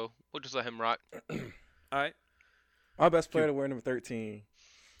 3, so we'll just let him rock. All right. My best player to wear number 13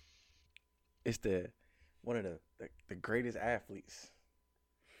 is one of the greatest athletes.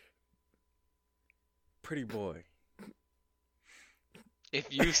 Pretty boy. If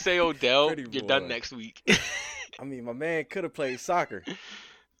you say Odell, Pretty you're boy. done next week. I mean, my man could have played soccer.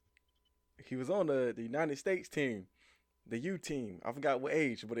 He was on the United States team, the U team. I forgot what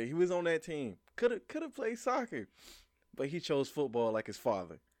age, but he was on that team. Could have played soccer, but he chose football like his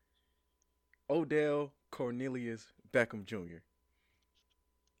father. Odell Cornelius Beckham Jr.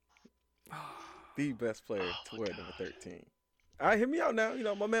 The best player to wear number 13. All right, hear me out now. You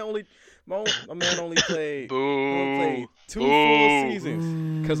know, my man only played, Boo. played 2 Boo. full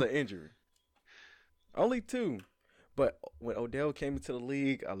seasons because of injury. Only 2. But when Odell came into the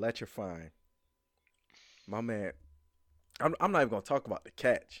league, electrifying. My man, I'm not even going to talk about the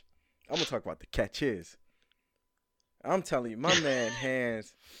catch. I'm going to talk about the catches. I'm telling you, my man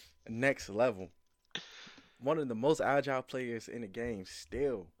hands next level. One of the most agile players in the game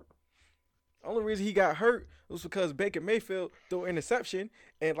still. Only reason he got hurt was because Baker Mayfield threw an interception,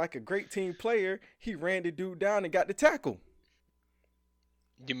 and like a great team player, he ran the dude down and got the tackle.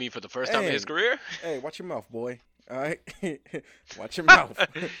 You mean for the first time in his career? Hey, watch your mouth, boy. All right? Watch your mouth.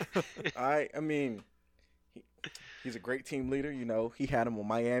 All right? I mean, he's a great team leader. You know, he had him on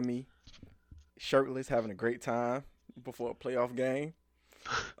Miami, shirtless, having a great time before a playoff game.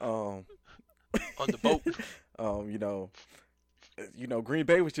 On the boat. You know, Green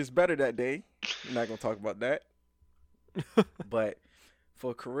Bay was just better that day. I'm not going to talk about that. But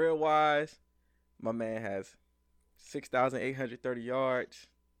for career-wise, my man has 6,830 yards,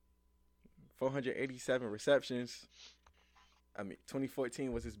 487 receptions. I mean,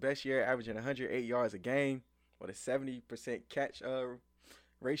 2014 was his best year, averaging 108 yards a game with a 70% catch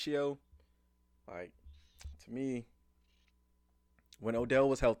ratio. Like, to me, when Odell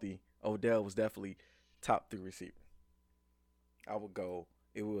was healthy, Odell was definitely top 3 receiver. I'll go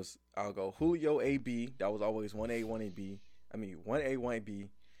Julio AB. That was always 1A, 1AB. I mean, 1A, 1AB.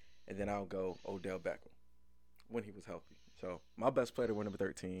 And then I'll go Odell Beckham when he was healthy. So, my best player to win number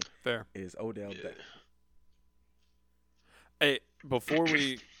 13 is Odell Beckham. Hey, before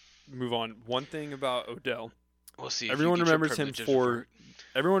we move on, one thing about Odell. We'll see. Everyone remembers him for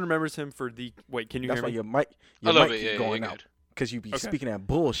the. Wait, can you That's hear why me? your mic keep going out because you be speaking that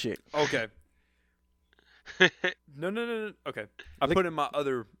bullshit. Okay. No. Okay. I put in my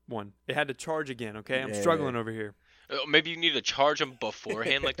other one. It had to charge again, okay? I'm struggling over here. Maybe you need to charge him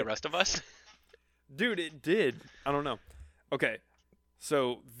beforehand like the rest of us? Dude, it did. I don't know. Okay.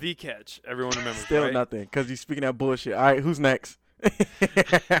 So, the catch. Everyone remembers, Still right? nothing because you speaking that bullshit. All right, who's next?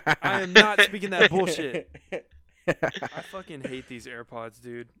 I am not speaking that bullshit. I fucking hate these AirPods,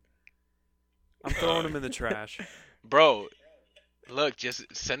 dude. I'm throwing them in the trash. Bro, look, just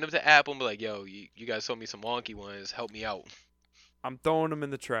send them to Apple and be like, yo, you guys sold me some wonky ones. Help me out. I'm throwing them in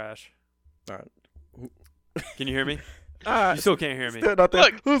the trash. All right. Can you hear me? You still can't hear me. Still nothing.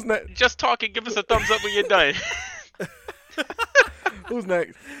 Look, Who's next? Just talk and give us a thumbs up when you're done. Who's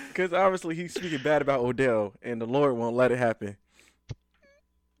next? Because obviously he's speaking bad about Odell, and the Lord won't let it happen.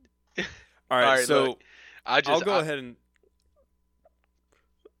 All right, so look, I'll go ahead and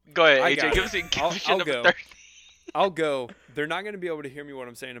go ahead, I AJ. got Give it. us your I'll number go. 30. I'll go. They're not going to be able to hear me what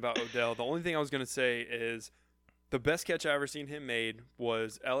I'm saying about Odell. The only thing I was going to say is the best catch I ever seen him made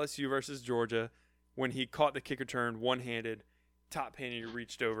was LSU versus Georgia when he caught the kick return one-handed, top-handed,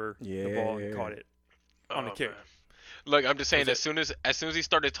 reached over the ball and caught it on a kick. Man. Look, I'm just saying, as soon as he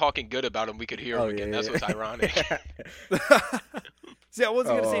started talking good about him, we could hear him again. That's what's ironic. See, I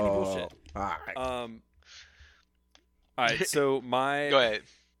wasn't going to say any bullshit. All right. All right, so Go ahead.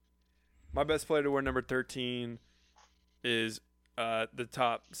 my best player to wear number 13 is the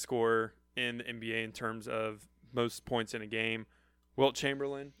top scorer in the NBA in terms of most points in a game, Wilt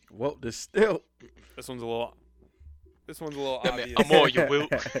Chamberlain. Wilt the still. This one's a little Yeah, man, obvious. I'm all you,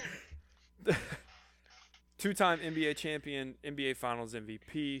 Wilt. Two-time NBA champion, NBA Finals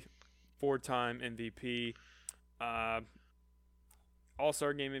MVP, 4-time MVP,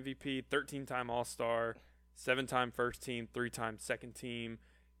 All-Star Game MVP, 13-time All-Star, 7-time first team, 3-time second team.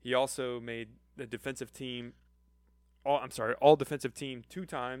 He also made the defensive team, all defensive team 2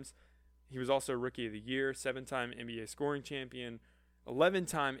 times. He was also Rookie of the Year, 7-time NBA scoring champion,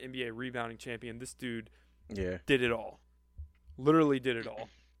 11-time NBA rebounding champion. This dude did it all. Literally did it all.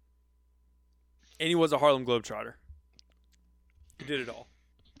 And he was a Harlem Globetrotter. He did it all.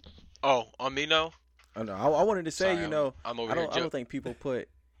 Oh, on me now? I know. I wanted to say, Sorry, you know, I'm over I here. don't think people put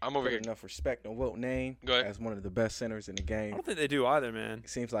I'm over here. enough respect on Wilt Name Go ahead. as one of the best centers in the I game. don't think they do either, man. It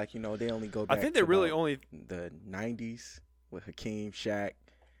seems like, you know, they only go I back think to they really about only. the 90s with Hakeem, Shaq,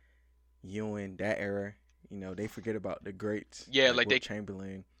 Ewing, that era. You know, they forget about the greats. Yeah, like like Wilt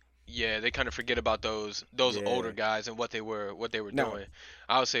Chamberlain. Yeah, they kind of forget about those Yeah. older guys and what they were Now- doing.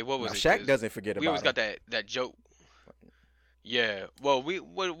 I would say, what was Now, it? Shaq 'Cause doesn't forget we about always him. got that joke. Yeah. Well,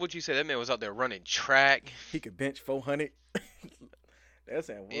 what'd you say? That man was out there running track. He could bench 400. That's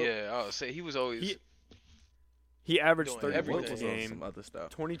saying Wilt. Yeah, I would say he was always. He averaged Doing 30 everything. points a Wilt was on game, some other stuff.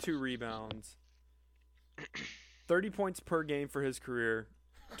 22 rebounds, 30 points per game for his career,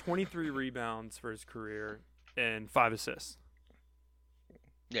 23 rebounds for his career, and 5 assists.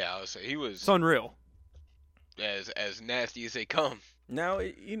 Yeah, I would say he was It's unreal. as nasty as they come. Now,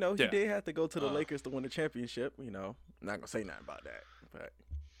 you know, he Yeah. did have to go to the Uh. Lakers to win the championship. You know, I'm not going to say nothing about that.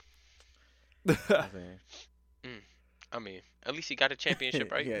 But, I'm saying, I mean, at least he got a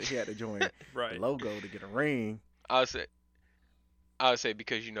championship, right? he had to join the Right. logo to get a ring. I would say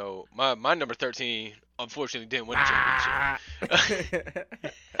because you know my number 13 unfortunately didn't win the championship.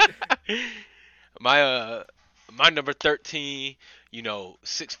 My number 13, you know,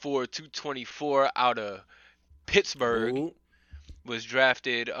 6'4", 224 out of Pittsburgh, Ooh. was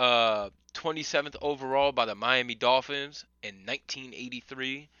drafted 27th overall by the Miami Dolphins in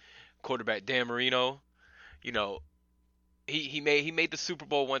 1983. Quarterback Dan Marino. You know, he made the Super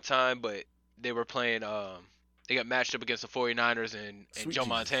Bowl one time, but they were playing they got matched up against the 49ers and Sweet Joe Jesus.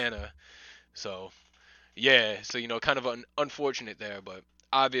 Montana. So, yeah, so you know, kind of unfortunate there, but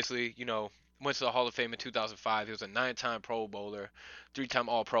obviously, you know, went to the Hall of Fame in 2005. He was a 9-time Pro Bowler, 3-time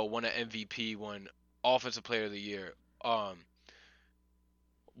All-Pro, won an MVP, won Offensive Player of the Year, won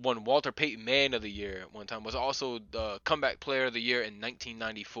Walter Payton Man of the Year one time, was also the Comeback Player of the Year in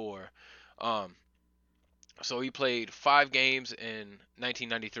 1994. So he played 5 games in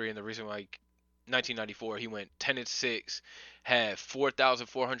 1993, and the reason why 1994 he went 10-6, had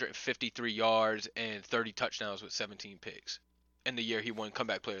 4,453 yards and 30 touchdowns with 17 picks. In the year he won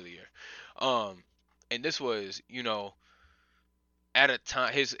Comeback Player of the Year. And this was, you know, at a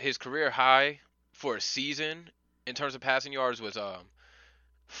time his career high for a season in terms of passing yards was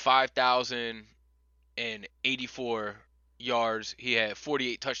 5,084 yards. He had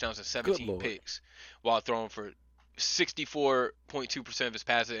 48 touchdowns and 17 Lord. picks while throwing for 64.2% of his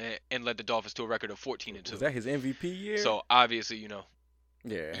passes and led the Dolphins to a record of 14-2. Was that his MVP year? So obviously, you know,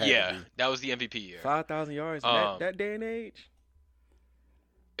 yeah, it had yeah, to be. that was the MVP year. 5,000 yards in that day and age.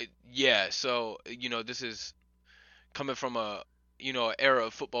 Yeah, so you know, this is coming from a era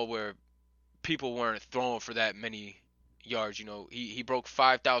of football where people weren't throwing for that many yards. You know, he broke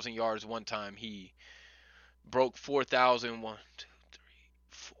 5,000 yards one time. He broke 4,000 1, 2,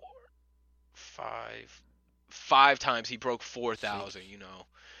 3, 4, 5 times he broke 4,000. You know,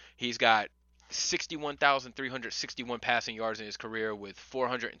 he's got 61,361 passing yards in his career with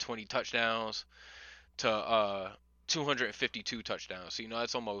 420 touchdowns to 252 touchdowns. So, you know,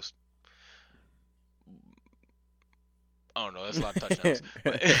 that's almost, I don't know, that's a lot of touchdowns.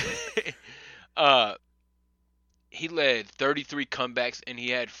 But, he led 33 comebacks and he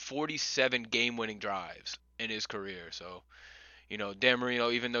had 47 game-winning drives in his career. So, you know, Dan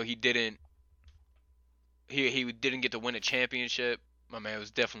Marino, even though he didn't get to win a championship, my man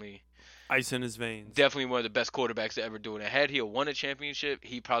was definitely Ice in his veins. one of the best quarterbacks to ever do it. And had he won a championship,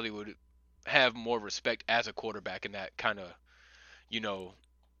 he probably would have more respect as a quarterback, and that kind of, you know,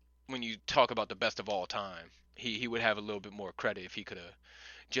 when you talk about the best of all time, he would have a little bit more credit if he could have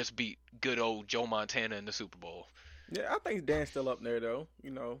just beat good old Joe Montana in the Super Bowl. Yeah, I think Dan's still up there though.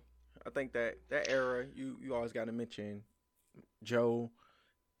 You know, I think that era you always got to mention Joe,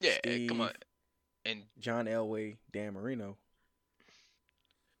 Yeah, Steve, come on. And John Elway, Dan Marino.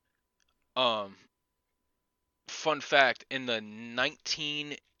 fun fact, in the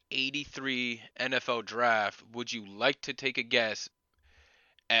 1983 NFL draft, would you like to take a guess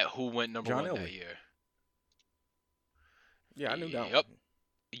at who went number John 1 that Elway. year? Yeah, I knew that Yep. one.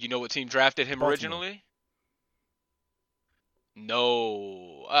 You know what team drafted him Baltimore. originally?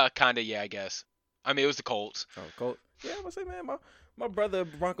 No. Kinda, yeah, I guess. I mean, it was the Colts. Oh, Colt. Yeah, I'm gonna say, man, my brother a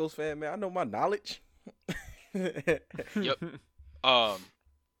Broncos fan, man. I know my knowledge. Yep.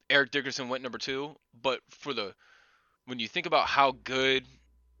 Eric Dickerson went number 2, but when you think about how good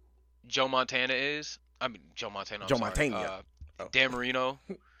Joe Montana is, I mean Joe Montana, Joe Montana. Oh. Dan Marino,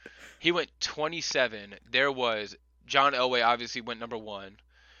 he went 27. There was John Elway, obviously went number 1.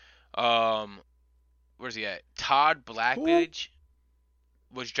 Where's he at? Todd Blackledge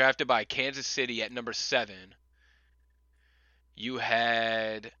was drafted by Kansas City at number 7. You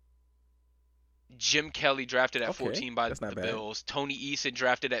had Jim Kelly drafted at Okay, 14 by that's the not bad. Bills. Tony Eason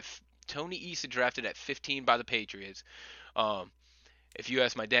drafted at 15 by the Patriots. If you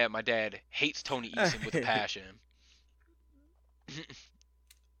ask my dad hates Tony Eason with a passion.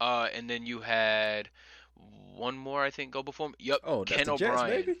 And then you had one more, I think, go before him. Yep, Oh, that's Ken the Jets,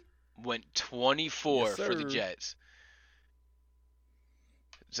 O'Brien baby. went 24 Yes, for the sir. Jets.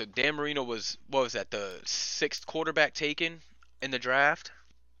 So Dan Marino was, what was that, the 6th quarterback taken in the draft?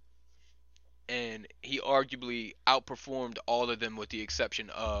 And he arguably outperformed all of them with the exception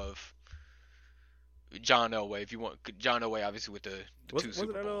of John Elway. If you want John Elway, obviously with the two Wasn't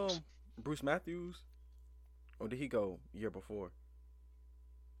Super that Bowls. Bruce Matthews? Or did he go year before?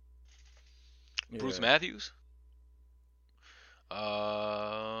 Bruce Yeah. Matthews.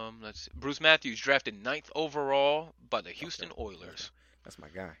 Let's see. Bruce Matthews drafted 9th overall by the Houston Oilers. That's my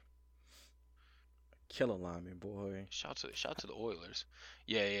guy. Killer lineman, boy. Shout to the Oilers.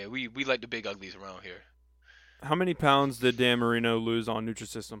 Yeah, we like the big uglies around here. How many pounds did Dan Marino lose on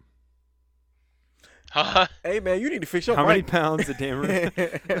Nutrisystem? Hey, man, you need to fix your How many mic. pounds did Dan Marino?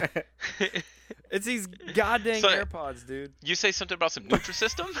 It's these goddamn So- AirPods, dude. You say something about some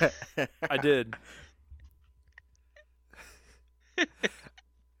Nutrisystem? I did.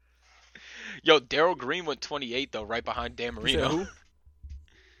 Yo, Daryl Green went 28 though, right behind Dan You said Marino. who?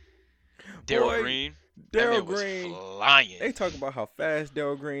 Daryl Boy, Green. That Daryl man was Green. flying. They talk about how fast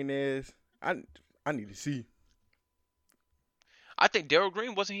Daryl Green is. I need to see. I think Daryl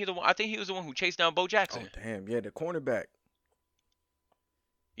Green wasn't he the one? I think he was the one who chased down Bo Oh, Jackson. damn. Yeah, the cornerback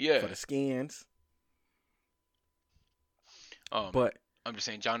Yeah. for the Skins. Um, But I'm just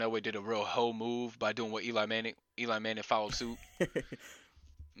saying, John Elway did a real hoe move by doing what Eli Manning followed suit.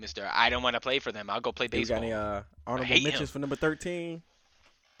 Mister, I don't want to play for them. I'll go play you got baseball. any honorable hate mentions him. for number 13?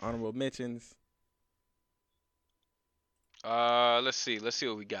 Honorable mentions. Let's see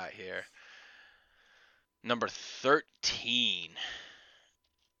what we got here. Number 13,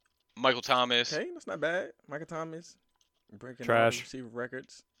 Michael Thomas. Okay, that's not bad. Michael Thomas breaking all Trash. the receiver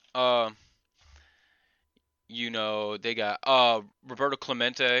records. They got Roberto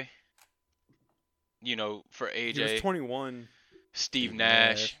Clemente. For He was AJ, 21. Steve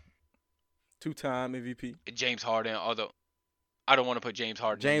Nash, Two-time MVP. James Harden. Although I don't want to put James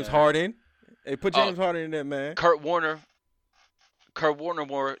Harden. James in there. Harden. Hey, put James Harden in there, man. Kurt Warner. Kurt Warner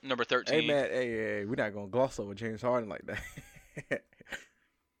wore number 13. Hey, man. Hey, we're not going to gloss over James Harden like that.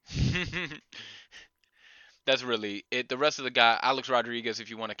 That's really it. The rest of the guy, Alex Rodriguez, if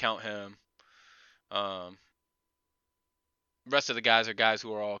you want to count him. Rest of the guys are guys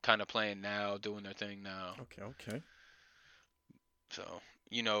who are all kind of playing now, doing their thing now. Okay. So,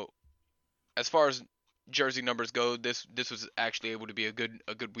 as far as jersey numbers go, this was actually able to be a good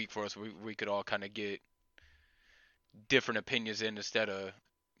week for us. We could all kind of get different opinions in instead of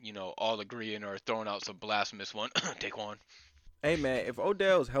all agreeing or throwing out some blasphemous one. Take one. Hey, man, if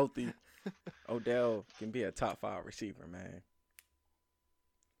Odell's healthy, Odell can be a top 5 receiver, man.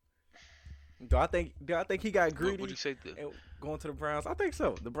 Do I think he got greedy What'd you say? and going to the Browns? I think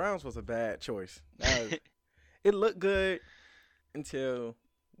so. The Browns was a bad choice. It looked good until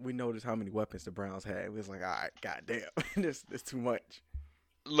we noticed how many weapons the Browns had. It was like, all right, goddamn, this too much.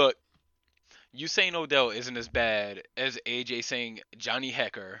 Look, you saying Odell isn't as bad as AJ saying Johnny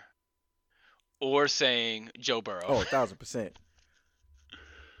Hekker or saying Joe Burrow. Oh, 1,000%.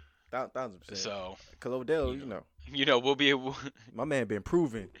 1,000%. So, Because Odell, we'll be able my man been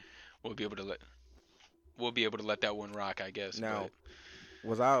proven. we'll be able to let that one rock, I guess. Now,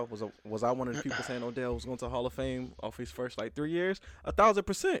 but was I one of the people saying Odell was going to Hall of Fame off his first 3 years?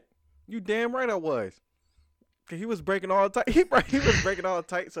 1,000%. You damn right I was. 'Cause he was breaking all he was breaking all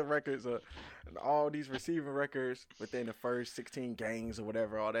types of records, and all these receiving records within the first 16 games or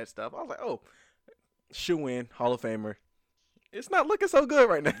whatever, all that stuff. I was like, oh, shoe in Hall of Famer. It's not looking so good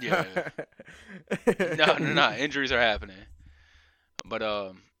right now. Yeah. No. Injuries are happening.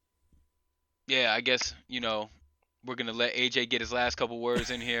 But yeah, I guess we're gonna let AJ get his last couple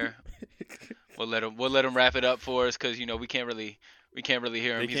words in here. We'll let him wrap it up for us because we can't really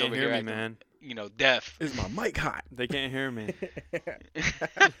hear him. They He's can't over hear here me, acting, man. Deaf. Is my mic hot? They can't hear me.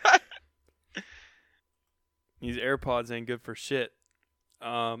 These AirPods ain't good for shit.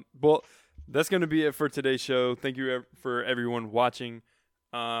 Well, that's going to be it for today's show. Thank you for everyone watching.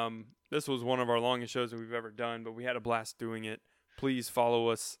 This was one of our longest shows that we've ever done, but we had a blast doing it. Please follow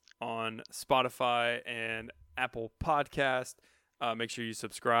us on Spotify and Apple Podcast. Make sure you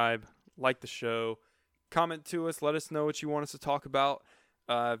subscribe, like the show, comment to us. Let us know what you want us to talk about.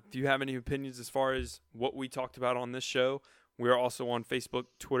 If you have any opinions as far as what we talked about on this show, we are also on Facebook,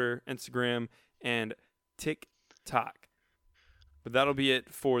 Twitter, Instagram, and TikTok. But that'll be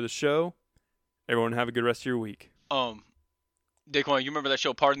it for the show. Everyone have a good rest of your week. Daquan, you remember that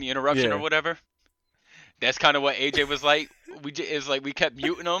show Pardon the Interruption Yeah. or whatever? That's kind of what AJ was like. It's like we kept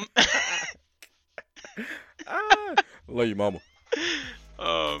muting him. Love you, mama.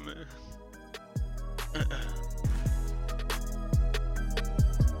 Oh man.